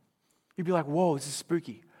happen, you'd be like, whoa, this is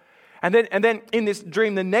spooky. And then in this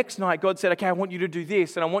dream the next night, God said, okay, I want you to do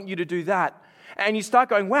this and I want you to do that. And you start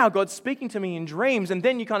going, wow, God's speaking to me in dreams. And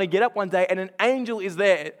then you kind of get up one day and an angel is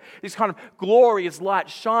there. This kind of glorious light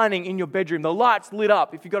shining in your bedroom. The light's lit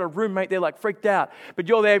up. If you've got a roommate, they're like freaked out. But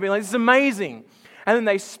you're there being like, this is amazing. And then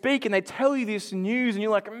they speak and they tell you this news and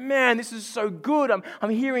you're like, man, this is so good. I'm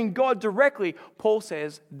hearing God directly. Paul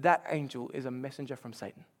says that angel is a messenger from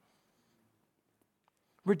Satan.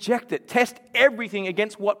 Reject it. Test everything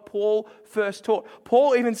against what Paul first taught.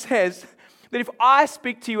 Paul even says that if I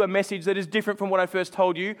speak to you a message that is different from what I first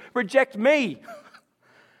told you, reject me.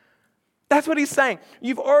 That's what he's saying.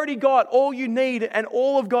 You've already got all you need and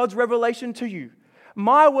all of God's revelation to you.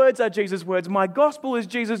 My words are Jesus' words. My gospel is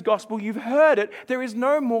Jesus' gospel. You've heard it. There is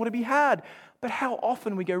no more to be had. But how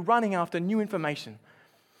often we go running after new information.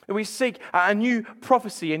 We seek a new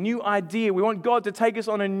prophecy, a new idea. We want God to take us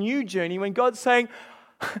on a new journey when God's saying,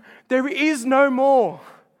 there is no more.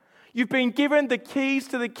 You've been given the keys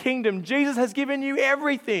to the kingdom. Jesus has given you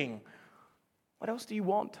everything. What else do you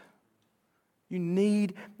want? You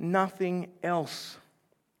need nothing else.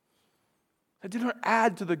 So do not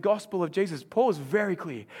add to the gospel of Jesus. Paul is very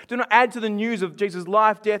clear. Do not add to the news of Jesus'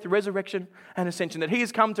 life, death, resurrection, and ascension, that he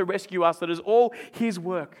has come to rescue us, that is all his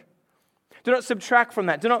work. Do not subtract from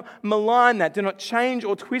that. Do not malign that. Do not change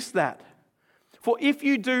or twist that. For if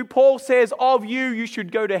you do, Paul says of you, you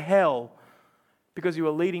should go to hell because you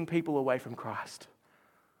are leading people away from Christ.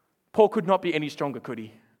 Paul could not be any stronger, could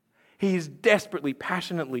he? He is desperately,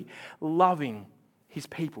 passionately loving his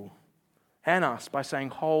people and us by saying,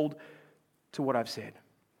 hold to what I've said.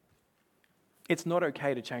 It's not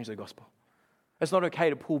okay to change the gospel. It's not okay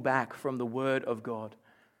to pull back from the word of God.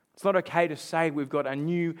 It's not okay to say we've got a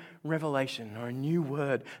new revelation or a new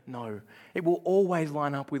word. No, it will always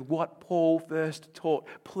line up with what Paul first taught.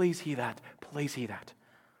 Please hear that. Please hear that.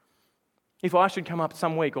 If I should come up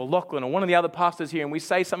some week, or Lachlan, or one of the other pastors here, and we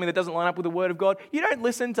say something that doesn't line up with the word of God, you don't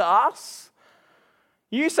listen to us.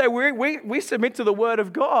 You say we submit to the word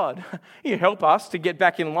of God. You help us to get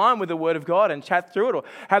back in line with the word of God and chat through it, or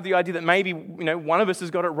have the idea that maybe one of us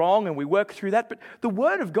has got it wrong and we work through that. But the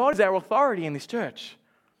word of God is our authority in this church.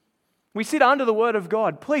 We sit under the word of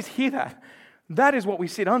God. Please hear that. That is what we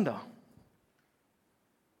sit under.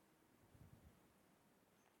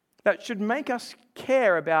 That should make us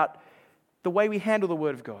care about the way we handle the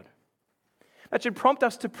word of God. That should prompt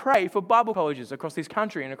us to pray for Bible colleges across this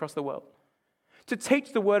country and across the world. To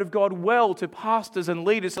teach the word of God well to pastors and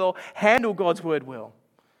leaders so they'll handle God's word well.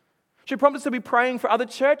 It should prompt us to be praying for other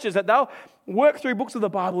churches that they'll work through books of the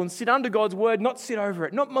Bible and sit under God's word, not sit over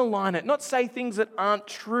it, not malign it, not say things that aren't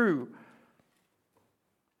true.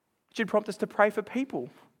 It should prompt us to pray for people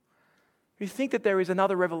who think that there is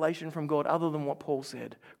another revelation from God other than what Paul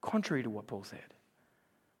said, contrary to what Paul said.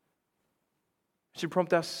 It should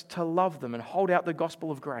prompt us to love them and hold out the gospel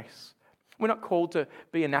of grace. We're not called to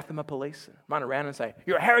be anathema police and run around and say,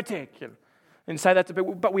 you're a heretic, and say that to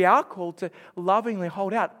people, but we are called to lovingly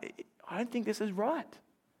hold out. I don't think this is right.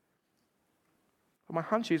 But my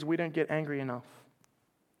hunch is we don't get angry enough.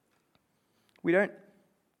 We don't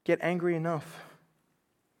get angry enough.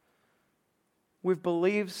 We've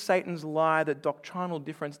believed Satan's lie that doctrinal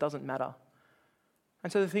difference doesn't matter.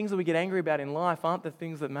 And so the things that we get angry about in life aren't the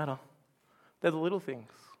things that matter. They're the little things.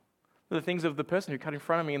 They're the things of the person who cut in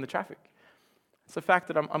front of me in the traffic. It's the fact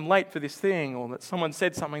that I'm late for this thing, or that someone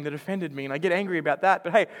said something that offended me, and I get angry about that.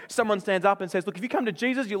 But hey, someone stands up and says, look, if you come to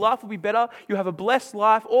Jesus, your life will be better. You'll have a blessed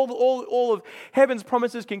life. All of heaven's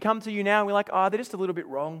promises can come to you now. And we're like, they're just a little bit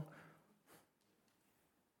wrong.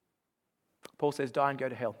 Paul says, die and go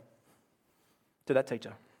to hell. To that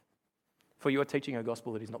teacher. For you are teaching a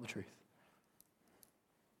gospel that is not the truth.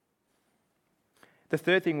 The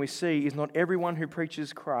third thing we see is not everyone who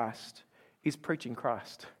preaches Christ is preaching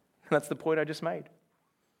Christ. That's the point I just made.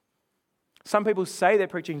 Some people say they're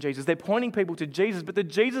preaching Jesus. They're pointing people to Jesus, but the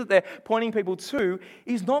Jesus they're pointing people to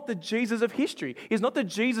is not the Jesus of history. Is not the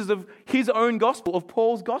Jesus of his own gospel, of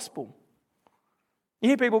Paul's gospel. You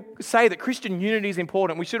hear people say that Christian unity is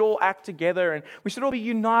important. We should all act together and we should all be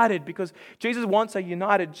united because Jesus wants a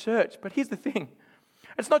united church. But here's the thing.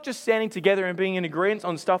 It's not just standing together and being in agreement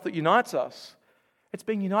on stuff that unites us. It's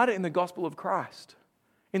being united in the gospel of Christ,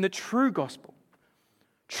 in the true gospel.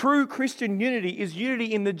 True Christian unity is unity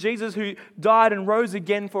in the Jesus who died and rose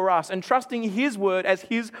again for us and trusting his word as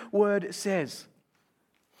his word says.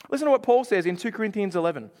 Listen to what Paul says in 2 Corinthians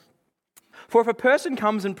 11. For if a person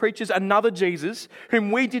comes and preaches another Jesus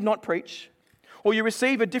whom we did not preach, or you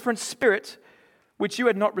receive a different spirit which you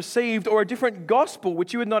had not received, or a different gospel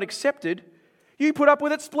which you had not accepted, you put up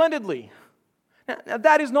with it splendidly. Now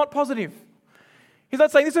that is not positive. He's not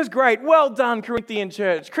saying this is great, well done Corinthian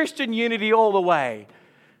church, Christian unity all the way.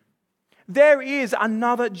 There is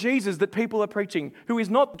another Jesus that people are preaching who is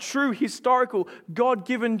not true, historical,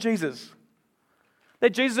 God-given Jesus. They're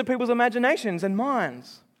Jesus of people's imaginations and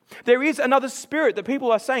minds. There is another spirit that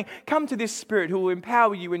people are saying, come to this spirit who will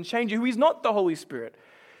empower you and change you, who is not the Holy Spirit,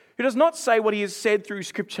 who does not say what he has said through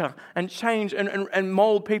Scripture and change and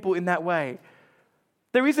mold people in that way.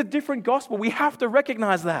 There is a different gospel. We have to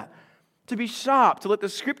recognize that, to be sharp, to let the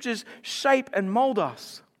Scriptures shape and mold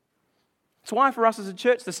us. It's why for us as a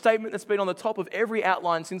church, the statement that's been on the top of every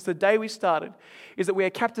outline since the day we started is that we are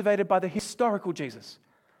captivated by the historical Jesus.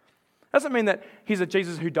 Doesn't mean that he's a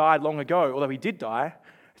Jesus who died long ago, although he did die.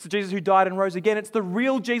 It's a Jesus who died and rose again. It's the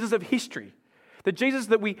real Jesus of history. The Jesus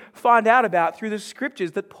that we find out about through the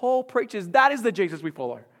Scriptures that Paul preaches. That is the Jesus we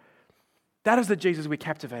follow. That is the Jesus we're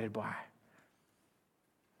captivated by.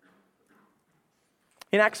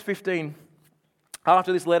 In Acts 15,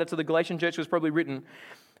 after this letter to the Galatian church was probably written,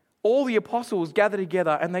 all the apostles gathered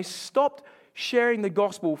together and they stopped sharing the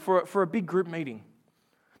gospel for a big group meeting.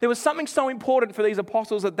 There was something so important for these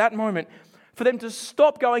apostles at that moment for them to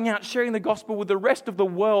stop going out sharing the gospel with the rest of the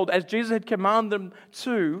world as Jesus had commanded them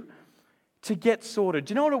to get sorted.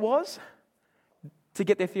 Do you know what it was? To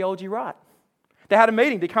get their theology right. They had a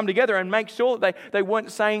meeting to come together and make sure that they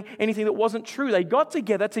weren't saying anything that wasn't true. They got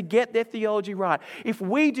together to get their theology right. If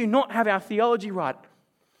we do not have our theology right,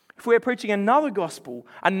 if we're preaching another gospel,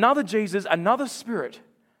 another Jesus, another spirit,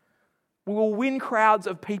 we will win crowds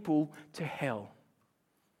of people to hell.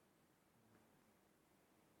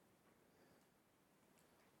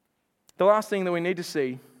 The last thing that we need to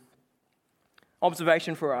see,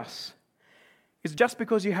 observation for us, is just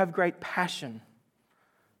because you have great passion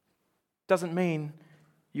doesn't mean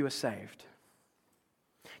you are saved.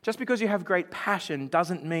 Just because you have great passion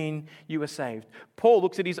doesn't mean you are saved. Paul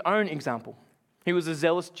looks at his own example. He was a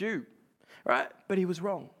zealous Jew, right? But he was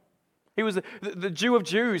wrong. He was the Jew of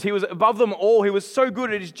Jews. He was above them all. He was so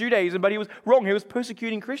good at his Judaism, but he was wrong. He was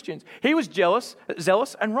persecuting Christians. He was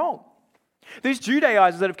zealous, and wrong. These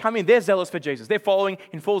Judaizers that have come in, they're zealous for Jesus. They're following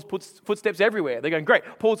in Paul's footsteps everywhere. They're going, great,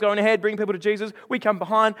 Paul's going ahead, bringing people to Jesus. We come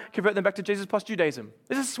behind, convert them back to Jesus plus Judaism.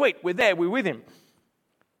 This is sweet. We're there. We're with him.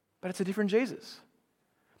 But it's a different Jesus.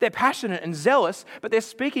 They're passionate and zealous, but they're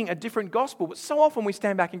speaking a different gospel. But so often we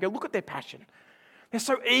stand back and go, look at their passion. They're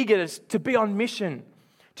so eager to be on mission,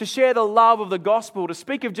 to share the love of the gospel, to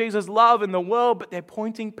speak of Jesus' love in the world, but they're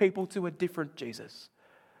pointing people to a different Jesus.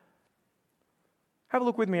 Have a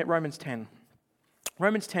look with me at Romans 10.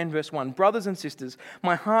 Romans 10 verse 1. Brothers and sisters,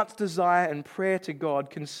 my heart's desire and prayer to God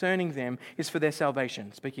concerning them is for their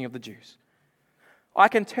salvation. Speaking of the Jews. I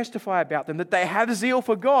can testify about them that they have zeal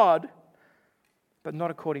for God, but not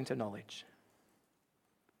according to knowledge.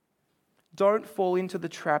 Don't fall into the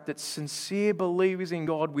trap that sincere believers in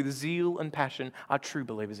God with zeal and passion are true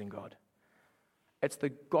believers in God. It's the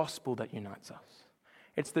gospel that unites us.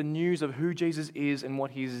 It's the news of who Jesus is and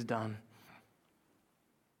what he has done.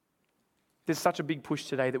 There's such a big push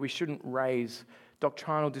today that we shouldn't raise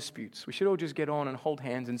doctrinal disputes. We should all just get on and hold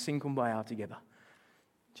hands and sing Kumbaya together.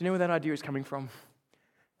 Do you know where that idea is coming from?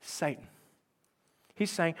 Satan. He's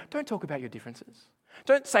saying, don't talk about your differences.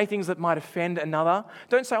 Don't say things that might offend another.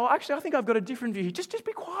 Don't say, actually, I think I've got a different view. Just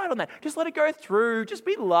be quiet on that. Just let it go through. Just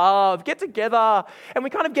be love. Get together. And we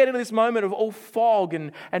kind of get into this moment of all fog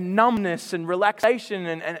and numbness and relaxation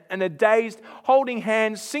and a dazed holding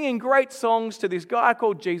hands, singing great songs to this guy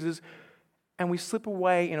called Jesus, and we slip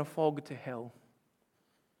away in a fog to hell.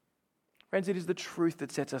 Friends, it is the truth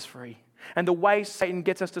that sets us free. And the way Satan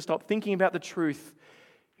gets us to stop thinking about the truth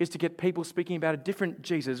is to get people speaking about a different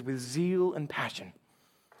Jesus with zeal and passion.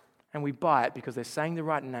 And we buy it because they're saying the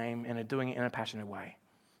right name and are doing it in a passionate way.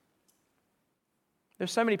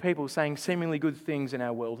 There's so many people saying seemingly good things in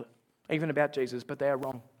our world, even about Jesus, but they are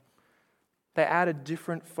wrong. They add a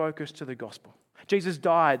different focus to the gospel. Jesus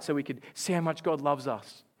died so we could see how much God loves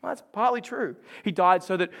us. Well, that's partly true. He died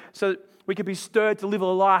so that we could be stirred to live a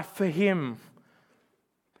life for Him.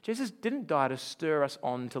 But Jesus didn't die to stir us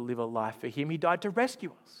on to live a life for Him. He died to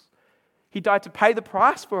rescue us. He died to pay the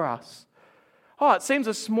price for us. It seems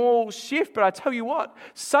a small shift, but I tell you what,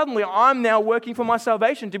 suddenly I'm now working for my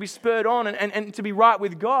salvation to be spurred on and to be right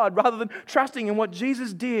with God rather than trusting in what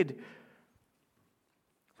Jesus did.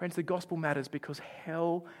 Friends, the gospel matters because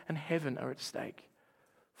hell and heaven are at stake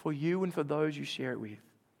for you and for those you share it with.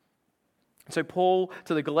 So Paul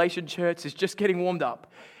to the Galatian church is just getting warmed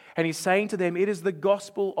up, and he's saying to them, it is the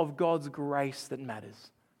gospel of God's grace that matters.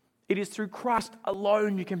 It is through Christ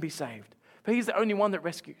alone you can be saved, for He's the only one that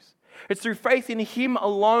rescues. It's through faith in Him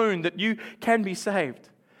alone that you can be saved.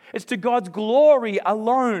 It's to God's glory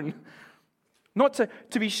alone, not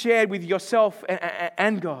to be shared with yourself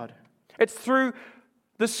and God. It's through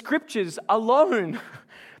the Scriptures alone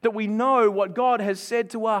that we know what God has said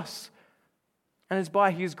to us. And it's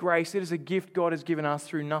by His grace. It is a gift God has given us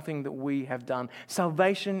through nothing that we have done.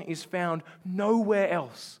 Salvation is found nowhere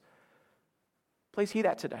else. Please hear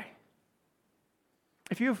that today.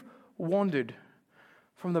 If you've wandered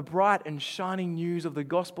from the bright and shining news of the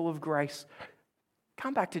gospel of grace,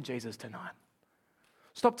 come back to Jesus tonight.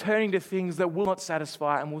 Stop turning to things that will not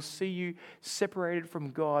satisfy and will see you separated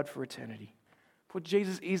from God for eternity. For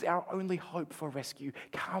Jesus is our only hope for rescue.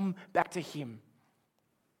 Come back to Him.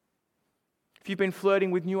 If you've been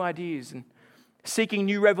flirting with new ideas and seeking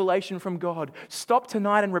new revelation from God, stop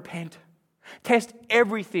tonight and repent. Test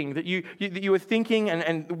everything that you were thinking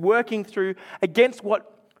and working through against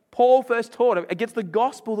what Paul first taught, against the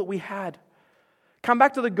gospel that we had. Come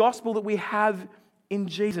back to the gospel that we have in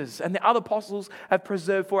Jesus and the other apostles have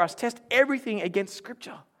preserved for us. Test everything against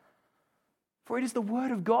Scripture. For it is the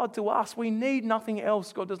word of God to us. We need nothing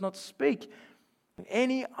else. God does not speak in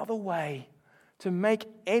any other way to make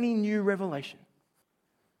any new revelation.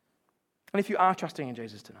 And if you are trusting in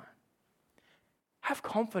Jesus tonight, have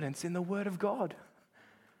confidence in the word of God.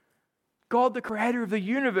 God, the creator of the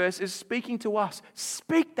universe, is speaking to us.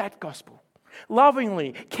 Speak that gospel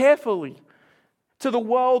lovingly, carefully to the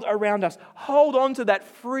world around us. Hold on to that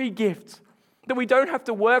free gift that we don't have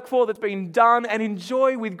to work for, that's been done, and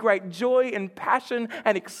enjoy with great joy and passion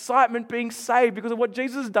and excitement being saved because of what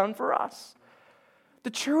Jesus has done for us. The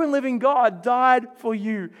true and living God died for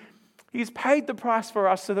you. He's paid the price for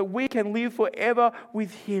us so that we can live forever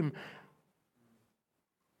with Him.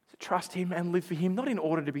 So trust Him and live for Him, not in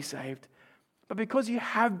order to be saved, but because you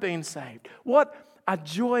have been saved. What a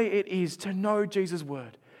joy it is to know Jesus'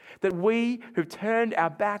 word, that we who've turned our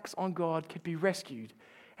backs on God can be rescued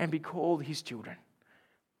and be called His children.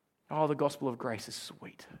 Oh, the gospel of grace is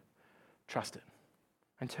sweet. Trust it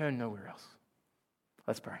and turn nowhere else.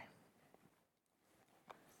 Let's pray.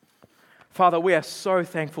 Father, we are so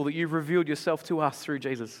thankful that you've revealed yourself to us through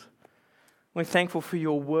Jesus. We're thankful for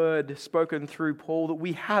your word spoken through Paul, that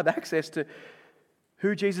we have access to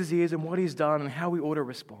who Jesus is and what He's done and how we ought to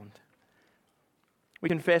respond. We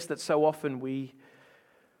confess that so often we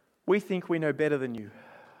think we know better than you.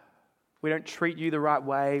 We don't treat you the right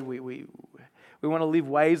way. We want to live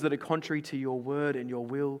ways that are contrary to your word and your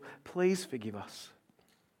will. Please forgive us.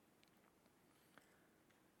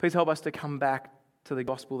 Please help us to come back to the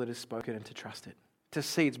gospel that is spoken and to trust it, to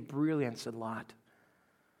see its brilliance and light.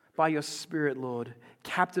 By your Spirit, Lord,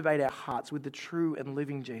 captivate our hearts with the true and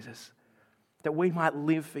living Jesus, that we might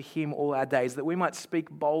live for Him all our days, that we might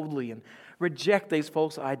speak boldly and reject these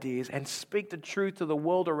false ideas and speak the truth to the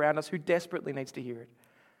world around us who desperately needs to hear it.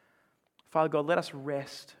 Father God, let us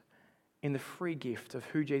rest in the free gift of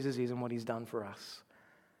who Jesus is and what He's done for us,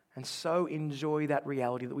 and so enjoy that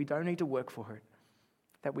reality that we don't need to work for it,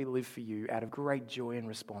 that we live for you out of great joy and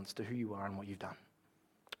response to who you are and what you've done.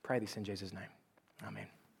 Pray this in Jesus' name. Amen.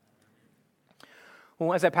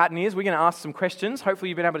 Well, as our pattern is, we're going to ask some questions. Hopefully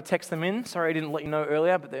you've been able to text them in. Sorry I didn't let you know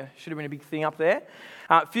earlier, but there should have been a big thing up there.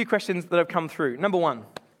 A few questions that have come through. Number one,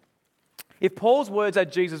 If Paul's words are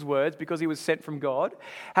Jesus' words because he was sent from God,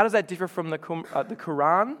 how does that differ from the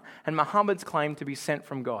Quran and Muhammad's claim to be sent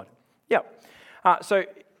from God? Yeah. So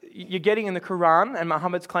you're getting in the Quran and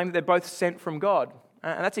Muhammad's claim that they're both sent from God.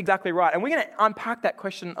 And that's exactly right. And we're going to unpack that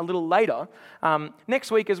question a little later next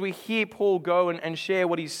week as we hear Paul go and share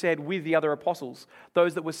what he said with the other apostles,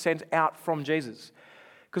 those that were sent out from Jesus.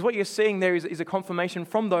 Because what you're seeing there is a confirmation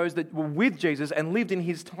from those that were with Jesus and lived in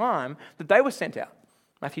his time that they were sent out.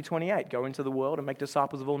 Matthew 28, go into the world and make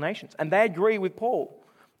disciples of all nations. And they agree with Paul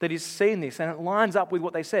that he's seen this and it lines up with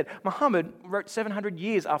what they said. Muhammad wrote 700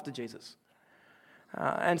 years after Jesus.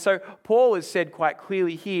 And so Paul has said quite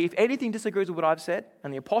clearly here, if anything disagrees with what I've said,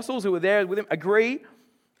 and the apostles who were there with him agree,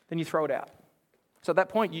 then you throw it out. So at that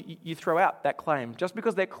point, you throw out that claim. Just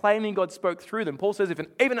because they're claiming God spoke through them. Paul says, if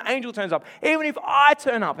even an angel turns up, even if I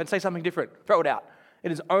turn up and say something different, throw it out.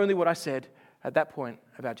 It is only what I said at that point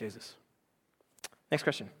about Jesus. Next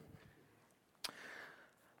question.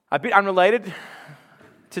 A bit unrelated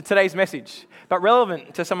to today's message, but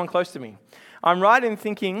relevant to someone close to me. Am I right in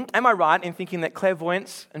thinking that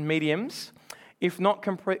clairvoyants and mediums, if not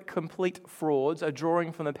complete frauds, are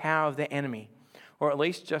drawing from the power of their enemy, or at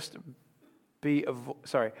least just be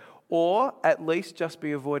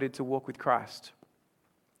avoided to walk with Christ?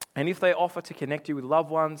 And if they offer to connect you with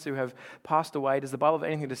loved ones who have passed away, does the Bible have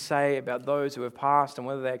anything to say about those who have passed and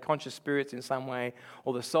whether they are conscious spirits in some way,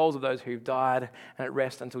 or the souls of those who've died and at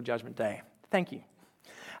rest until Judgment Day? Thank you.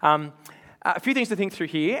 A few things to think through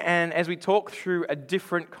here, and as we talk through a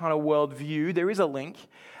different kind of worldview, there is a link.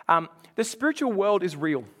 The spiritual world is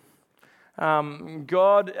real.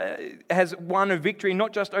 God has won a victory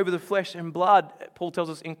not just over the flesh and blood, Paul tells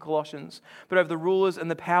us in Colossians, but over the rulers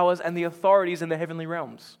and the powers and the authorities in the heavenly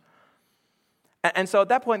realms. And so at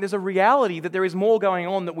that point, there's a reality that there is more going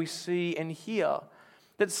on that we see and hear,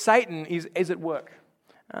 that Satan is at work.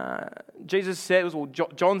 Jesus says, well,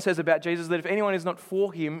 John says about Jesus that if anyone is not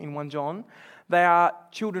for him in 1 John, they are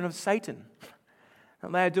children of Satan.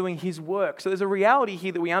 And they are doing his work. So there's a reality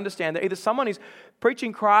here that we understand that either someone is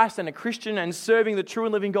preaching Christ and a Christian and serving the true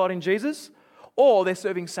and living God in Jesus, or they're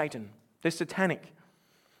serving Satan. They're satanic.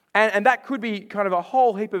 And that could be kind of a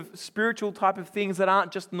whole heap of spiritual type of things that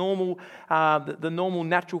aren't just normal, the normal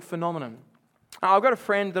natural phenomenon. I've got a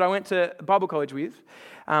friend that I went to Bible college with,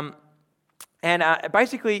 and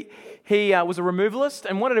basically, he was a removalist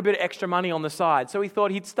and wanted a bit of extra money on the side. So he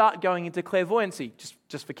thought he'd start going into clairvoyancy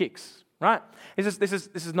just for kicks, right?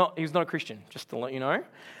 He's not a Christian, just to let you know.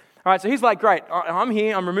 All right, so he's like, great, I'm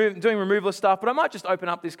here, I'm doing removalist stuff, but I might just open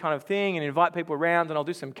up this kind of thing and invite people around, and I'll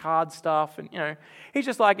do some card stuff. And he's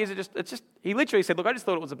just like, he literally said, look, I just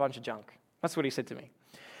thought it was a bunch of junk. That's what he said to me.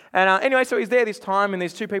 And anyway, so he's there this time, and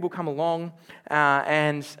there's two people come along,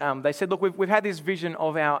 and they said, look, we've had this vision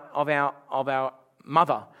of our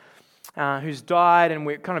mother who's died, and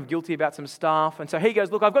we're kind of guilty about some stuff. And so he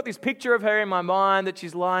goes, look, I've got this picture of her in my mind that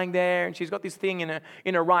she's lying there, and she's got this thing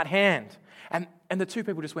in her right hand. And the two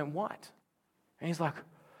people just went white. And he's like,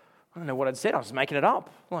 I don't know what I'd said. I was making it up.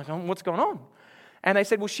 I'm like, what's going on? And they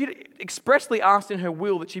said, well, she expressly asked in her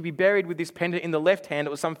will that she be buried with this pendant in the left hand.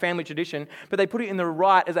 It was some family tradition, but they put it in the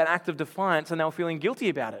right as an act of defiance, and they were feeling guilty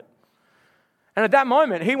about it. And at that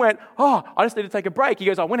moment, he went, I just need to take a break. He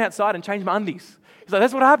goes, I went outside and changed my undies. He's like,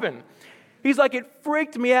 that's what happened. He's like, it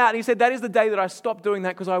freaked me out. And he said, that is the day that I stopped doing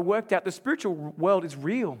that because I worked out the spiritual world is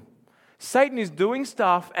real. Satan is doing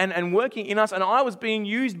stuff and working in us, and I was being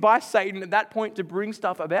used by Satan at that point to bring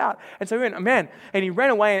stuff about. And so he went, man, and he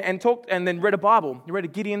ran away and talked and then read a Bible. He read a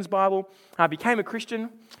Gideon's Bible, became a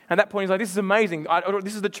Christian. At that point, he's like, this is amazing.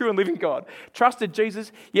 This is the true and living God. Trusted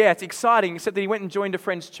Jesus. Yeah, it's exciting, except that he went and joined a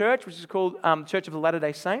friend's church, which is called Church of the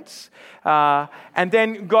Latter-day Saints, and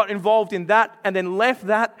then got involved in that and then left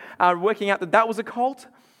that, working out that was a cult.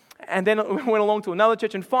 And then went along to another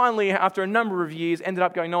church, and finally, after a number of years, ended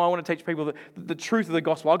up going, no, I want to teach people the truth of the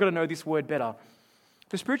gospel. I've got to know this word better.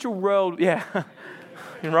 The spiritual world, yeah,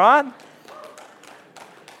 right?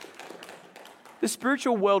 The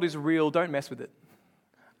spiritual world is real. Don't mess with it.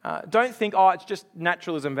 Don't think, it's just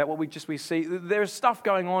naturalism about what we see. There's stuff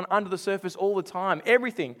going on under the surface all the time.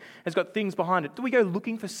 Everything has got things behind it. Do we go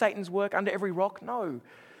looking for Satan's work under every rock? No.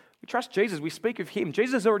 We trust Jesus. We speak of him.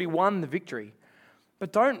 Jesus has already won the victory.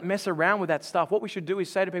 But don't mess around with that stuff. What we should do is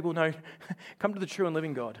say to people, no, come to the true and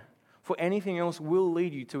living God, for anything else will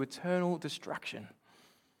lead you to eternal destruction.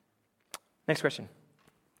 Next question.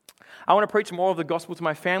 I want to preach more of the gospel to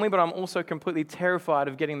my family, but I'm also completely terrified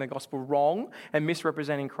of getting the gospel wrong and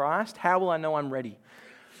misrepresenting Christ. How will I know I'm ready?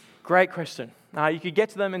 Great question. You could get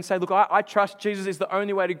to them and say, look, I trust Jesus is the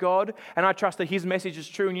only way to God, and I trust that his message is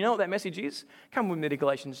true. And you know what that message is? Come with me to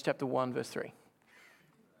Galatians chapter 1, verse 3.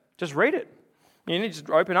 Just read it. You need to just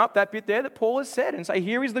open up that bit there that Paul has said and say,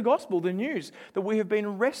 here is the gospel, the news, that we have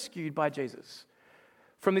been rescued by Jesus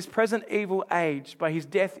from this present evil age by his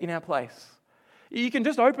death in our place. You can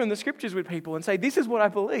just open the scriptures with people and say, this is what I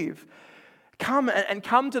believe. Come and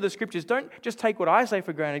come to the scriptures. Don't just take what I say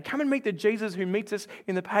for granted. Come and meet the Jesus who meets us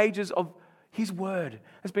in the pages of his word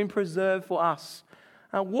has been preserved for us.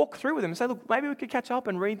 Walk through with him and say, look, maybe we could catch up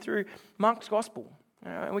and read through Mark's gospel.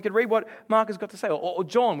 And we could read what Mark has got to say. Or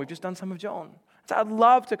John, we've just done some of John. So I'd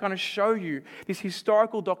love to kind of show you this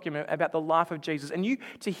historical document about the life of Jesus and you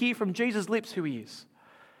to hear from Jesus' lips who he is.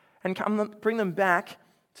 And come bring them back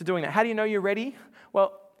to doing that. How do you know you're ready?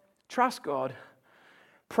 Well, trust God.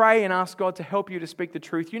 Pray and ask God to help you to speak the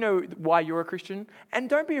truth. You know why you're a Christian. And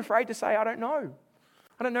don't be afraid to say, I don't know.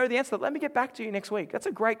 I don't know the answer. Let me get back to you next week. That's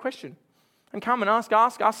a great question. And come and ask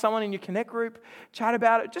someone in your Connect group. Chat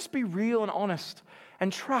about it. Just be real and honest.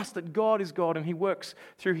 And trust that God is God and he works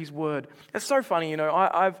through his word. It's so funny,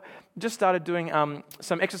 I've just started doing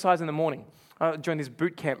some exercise in the morning. I joined this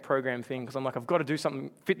boot camp program thing because I'm like, I've got to do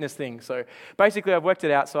something fitness thing. So basically I've worked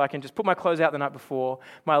it out so I can just put my clothes out the night before.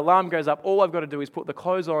 My alarm goes up. All I've got to do is put the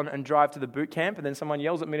clothes on and drive to the boot camp, and then someone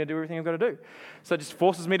yells at me to do everything I've got to do. So it just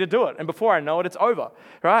forces me to do it. And before I know it, it's over,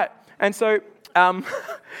 right? And so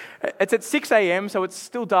it's at 6 a.m., so it's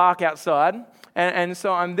still dark outside. And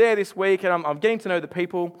so I'm there this week, and I'm getting to know the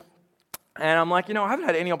people. And I'm like, I haven't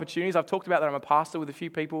had any opportunities. I've talked about that I'm a pastor with a few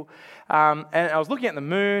people. And I was looking at the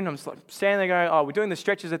moon. I'm just like standing there going, we're doing the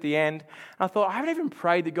stretches at the end. And I thought, I haven't even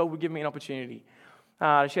prayed that God would give me an opportunity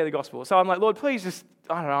to share the gospel. So I'm like, Lord, please just,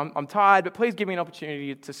 I don't know, I'm tired, but please give me an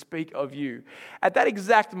opportunity to speak of you. At that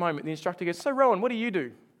exact moment, the instructor goes, so Rowan, what do you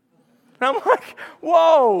do? And I'm like,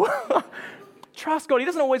 whoa. Trust God. He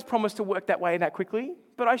doesn't always promise to work that way that quickly,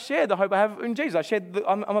 but I share the hope I have in Jesus.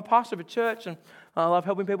 I'm a pastor of a church, and I love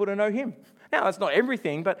helping people to know him. Now, that's not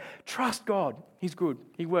everything, but trust God. He's good.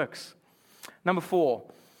 He works. Number 4,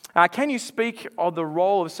 can you speak of the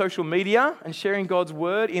role of social media and sharing God's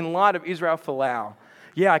word in light of Israel Folau?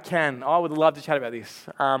 Yeah, I can. I would love to chat about this.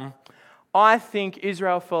 I think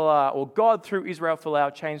Israel Folau, or God through Israel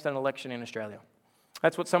Folau, changed an election in Australia.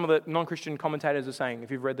 That's what some of the non-Christian commentators are saying,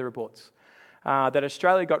 if you've read the reports. That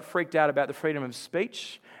Australia got freaked out about the freedom of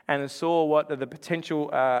speech and saw what the potential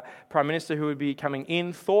Prime Minister who would be coming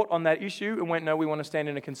in thought on that issue and went, no, we want to stand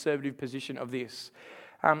in a conservative position of this.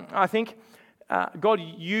 I think God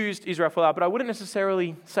used Israel Folau, but I wouldn't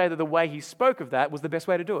necessarily say that the way he spoke of that was the best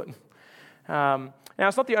way to do it. Now,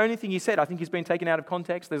 it's not the only thing he said. I think he's been taken out of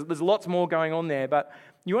context. There's lots more going on there, but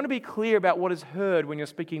you want to be clear about what is heard when you're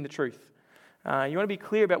speaking the truth. You want to be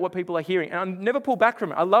clear about what people are hearing. And I never pull back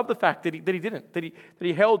from it. I love the fact that he didn't, that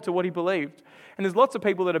he held to what he believed. And there's lots of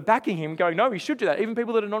people that are backing him going, no, he should do that, even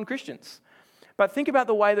people that are non-Christians. But think about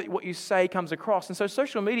the way that what you say comes across. And so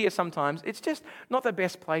social media sometimes, it's just not the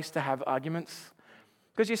best place to have arguments.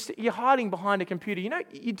 Because you're hiding behind a computer.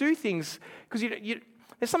 You do things, because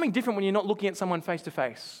there's something different when you're not looking at someone face to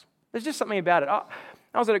face. There's just something about it.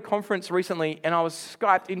 I was at a conference recently, and I was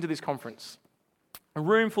Skyped into this conference. A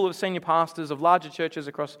room full of senior pastors of larger churches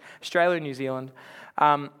across Australia and New Zealand.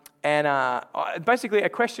 Basically a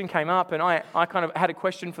question came up, and I kind of had a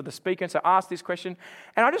question for the speaker, and so I asked this question.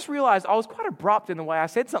 And I just realized I was quite abrupt in the way I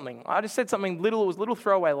said something. I just said something little, it was a little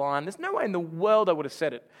throwaway line. There's no way in the world I would have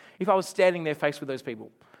said it if I was standing there faced with those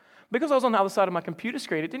people. Because I was on the other side of my computer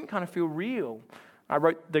screen, it didn't kind of feel real. I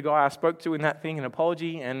wrote the guy I spoke to in that thing an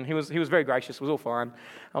apology, and he was very gracious. It was all fine.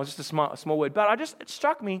 I was just a small word. But it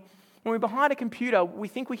struck me, when we're behind a computer, we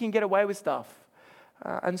think we can get away with stuff.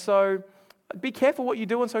 And so be careful what you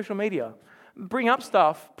do on social media. Bring up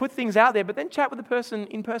stuff, put things out there, but then chat with the person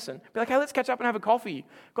in person. Be like, hey, let's catch up and have a coffee.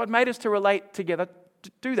 God made us to relate together.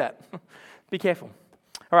 Do that. Be careful.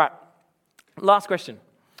 All right, last question.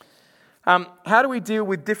 How do we deal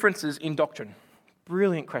with differences in doctrine?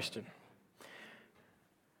 Brilliant question.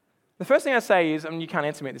 The first thing I say is, you can't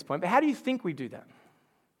answer me at this point, but how do you think we do that?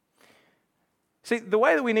 See, the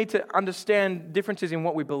way that we need to understand differences in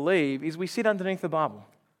what we believe is we sit underneath the Bible.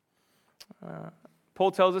 Paul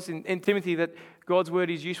tells us in Timothy that God's word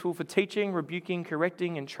is useful for teaching, rebuking,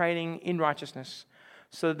 correcting, and training in righteousness,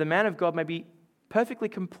 so that the man of God may be perfectly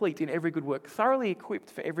complete in every good work, thoroughly equipped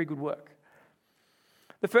for every good work.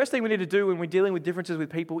 The first thing we need to do when we're dealing with differences with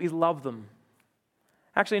people is love them.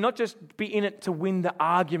 Actually, not just be in it to win the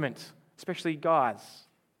argument, especially guys.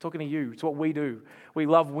 Talking to you, it's what we do. We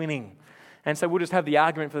love winning. And so we'll just have the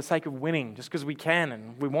argument for the sake of winning, just because we can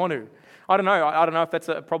and we want to. I don't know if that's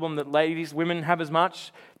a problem that women have as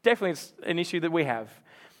much. Definitely it's an issue that we have.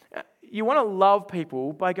 You want to love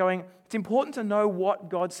people by going, it's important to know what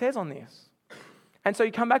God says on this. And so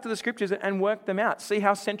you come back to the scriptures and work them out. See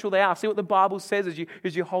how central they are. See what the Bible says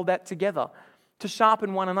as you hold that together. To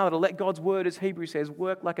sharpen one another, to let God's word, as Hebrews says,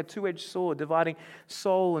 work like a two-edged sword, dividing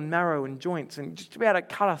soul and marrow and joints, and just to be able to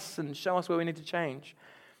cut us and show us where we need to change.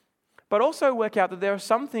 But also work out that there are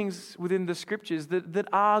some things within the scriptures that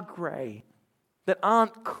are grey, that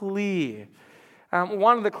aren't clear.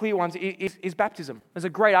 One of the clear ones is baptism. There's a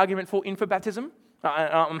great argument for infant baptism.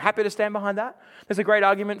 I'm happy to stand behind that. There's a great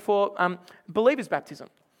argument for believers' baptism.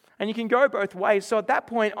 And you can go both ways. So at that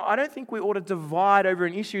point, I don't think we ought to divide over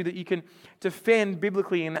an issue that you can defend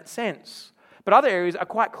biblically in that sense. But other areas are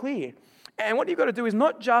quite clear. And what you've got to do is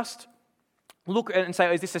not just look and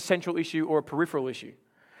say, is this a central issue or a peripheral issue?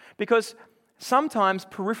 Because sometimes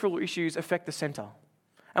peripheral issues affect the center.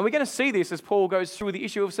 And we're going to see this as Paul goes through the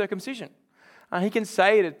issue of circumcision. He can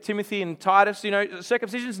say to Timothy and Titus,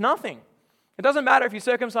 circumcision is nothing. It doesn't matter if you're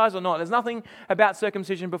circumcised or not. There's nothing about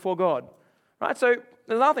circumcision before God. Right? So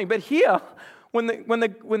there's nothing. But here,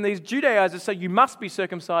 when these Judaizers say you must be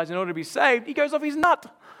circumcised in order to be saved, he goes off his nut.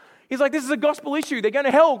 He's like, this is a gospel issue. They're going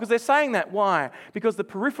to hell because they're saying that. Why? Because the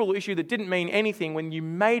peripheral issue that didn't mean anything when you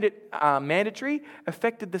made it mandatory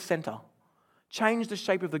affected the center, changed the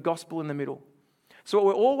shape of the gospel in the middle. So what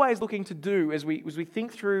we're always looking to do as we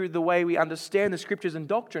think through the way we understand the scriptures and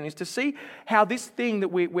doctrine is to see how this thing that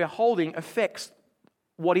we're holding affects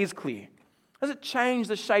what is clear. Does it change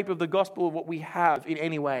the shape of the gospel of what we have in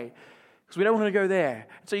any way? Because we don't want to go there.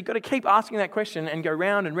 So you've got to keep asking that question and go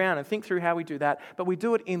round and round and think through how we do that. But we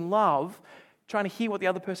do it in love, trying to hear what the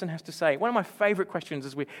other person has to say. One of my favorite questions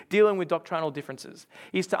as we're dealing with doctrinal differences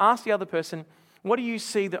is to ask the other person, what do you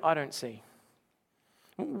see that I don't see?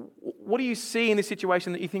 What do you see in this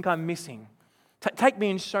situation that you think I'm missing? Take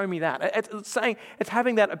me and show me that. It's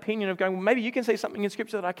having that opinion of going, well, maybe you can see something in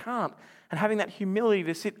Scripture that I can't, and having that humility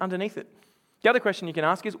to sit underneath it. The other question you can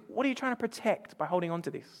ask is, what are you trying to protect by holding on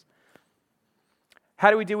to this?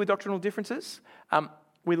 How do we deal with doctrinal differences?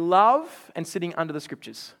 We love and sitting under the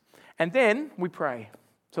Scriptures. And then we pray.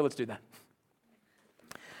 So let's do that.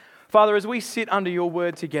 Father, as we sit under your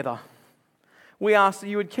word together, we ask that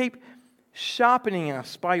you would keep sharpening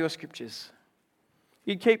us by your Scriptures.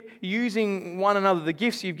 You'd keep using one another, the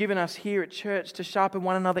gifts you've given us here at church, to sharpen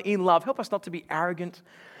one another in love. Help us not to be arrogant,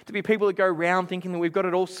 to be people that go around thinking that we've got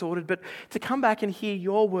it all sorted, but to come back and hear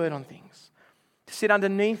your word on things, to sit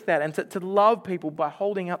underneath that and to love people by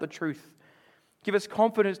holding out the truth. Give us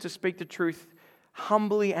confidence to speak the truth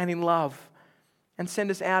humbly and in love, and send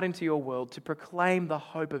us out into your world to proclaim the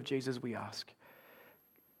hope of Jesus, we ask.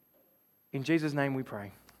 In Jesus' name we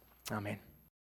pray. Amen.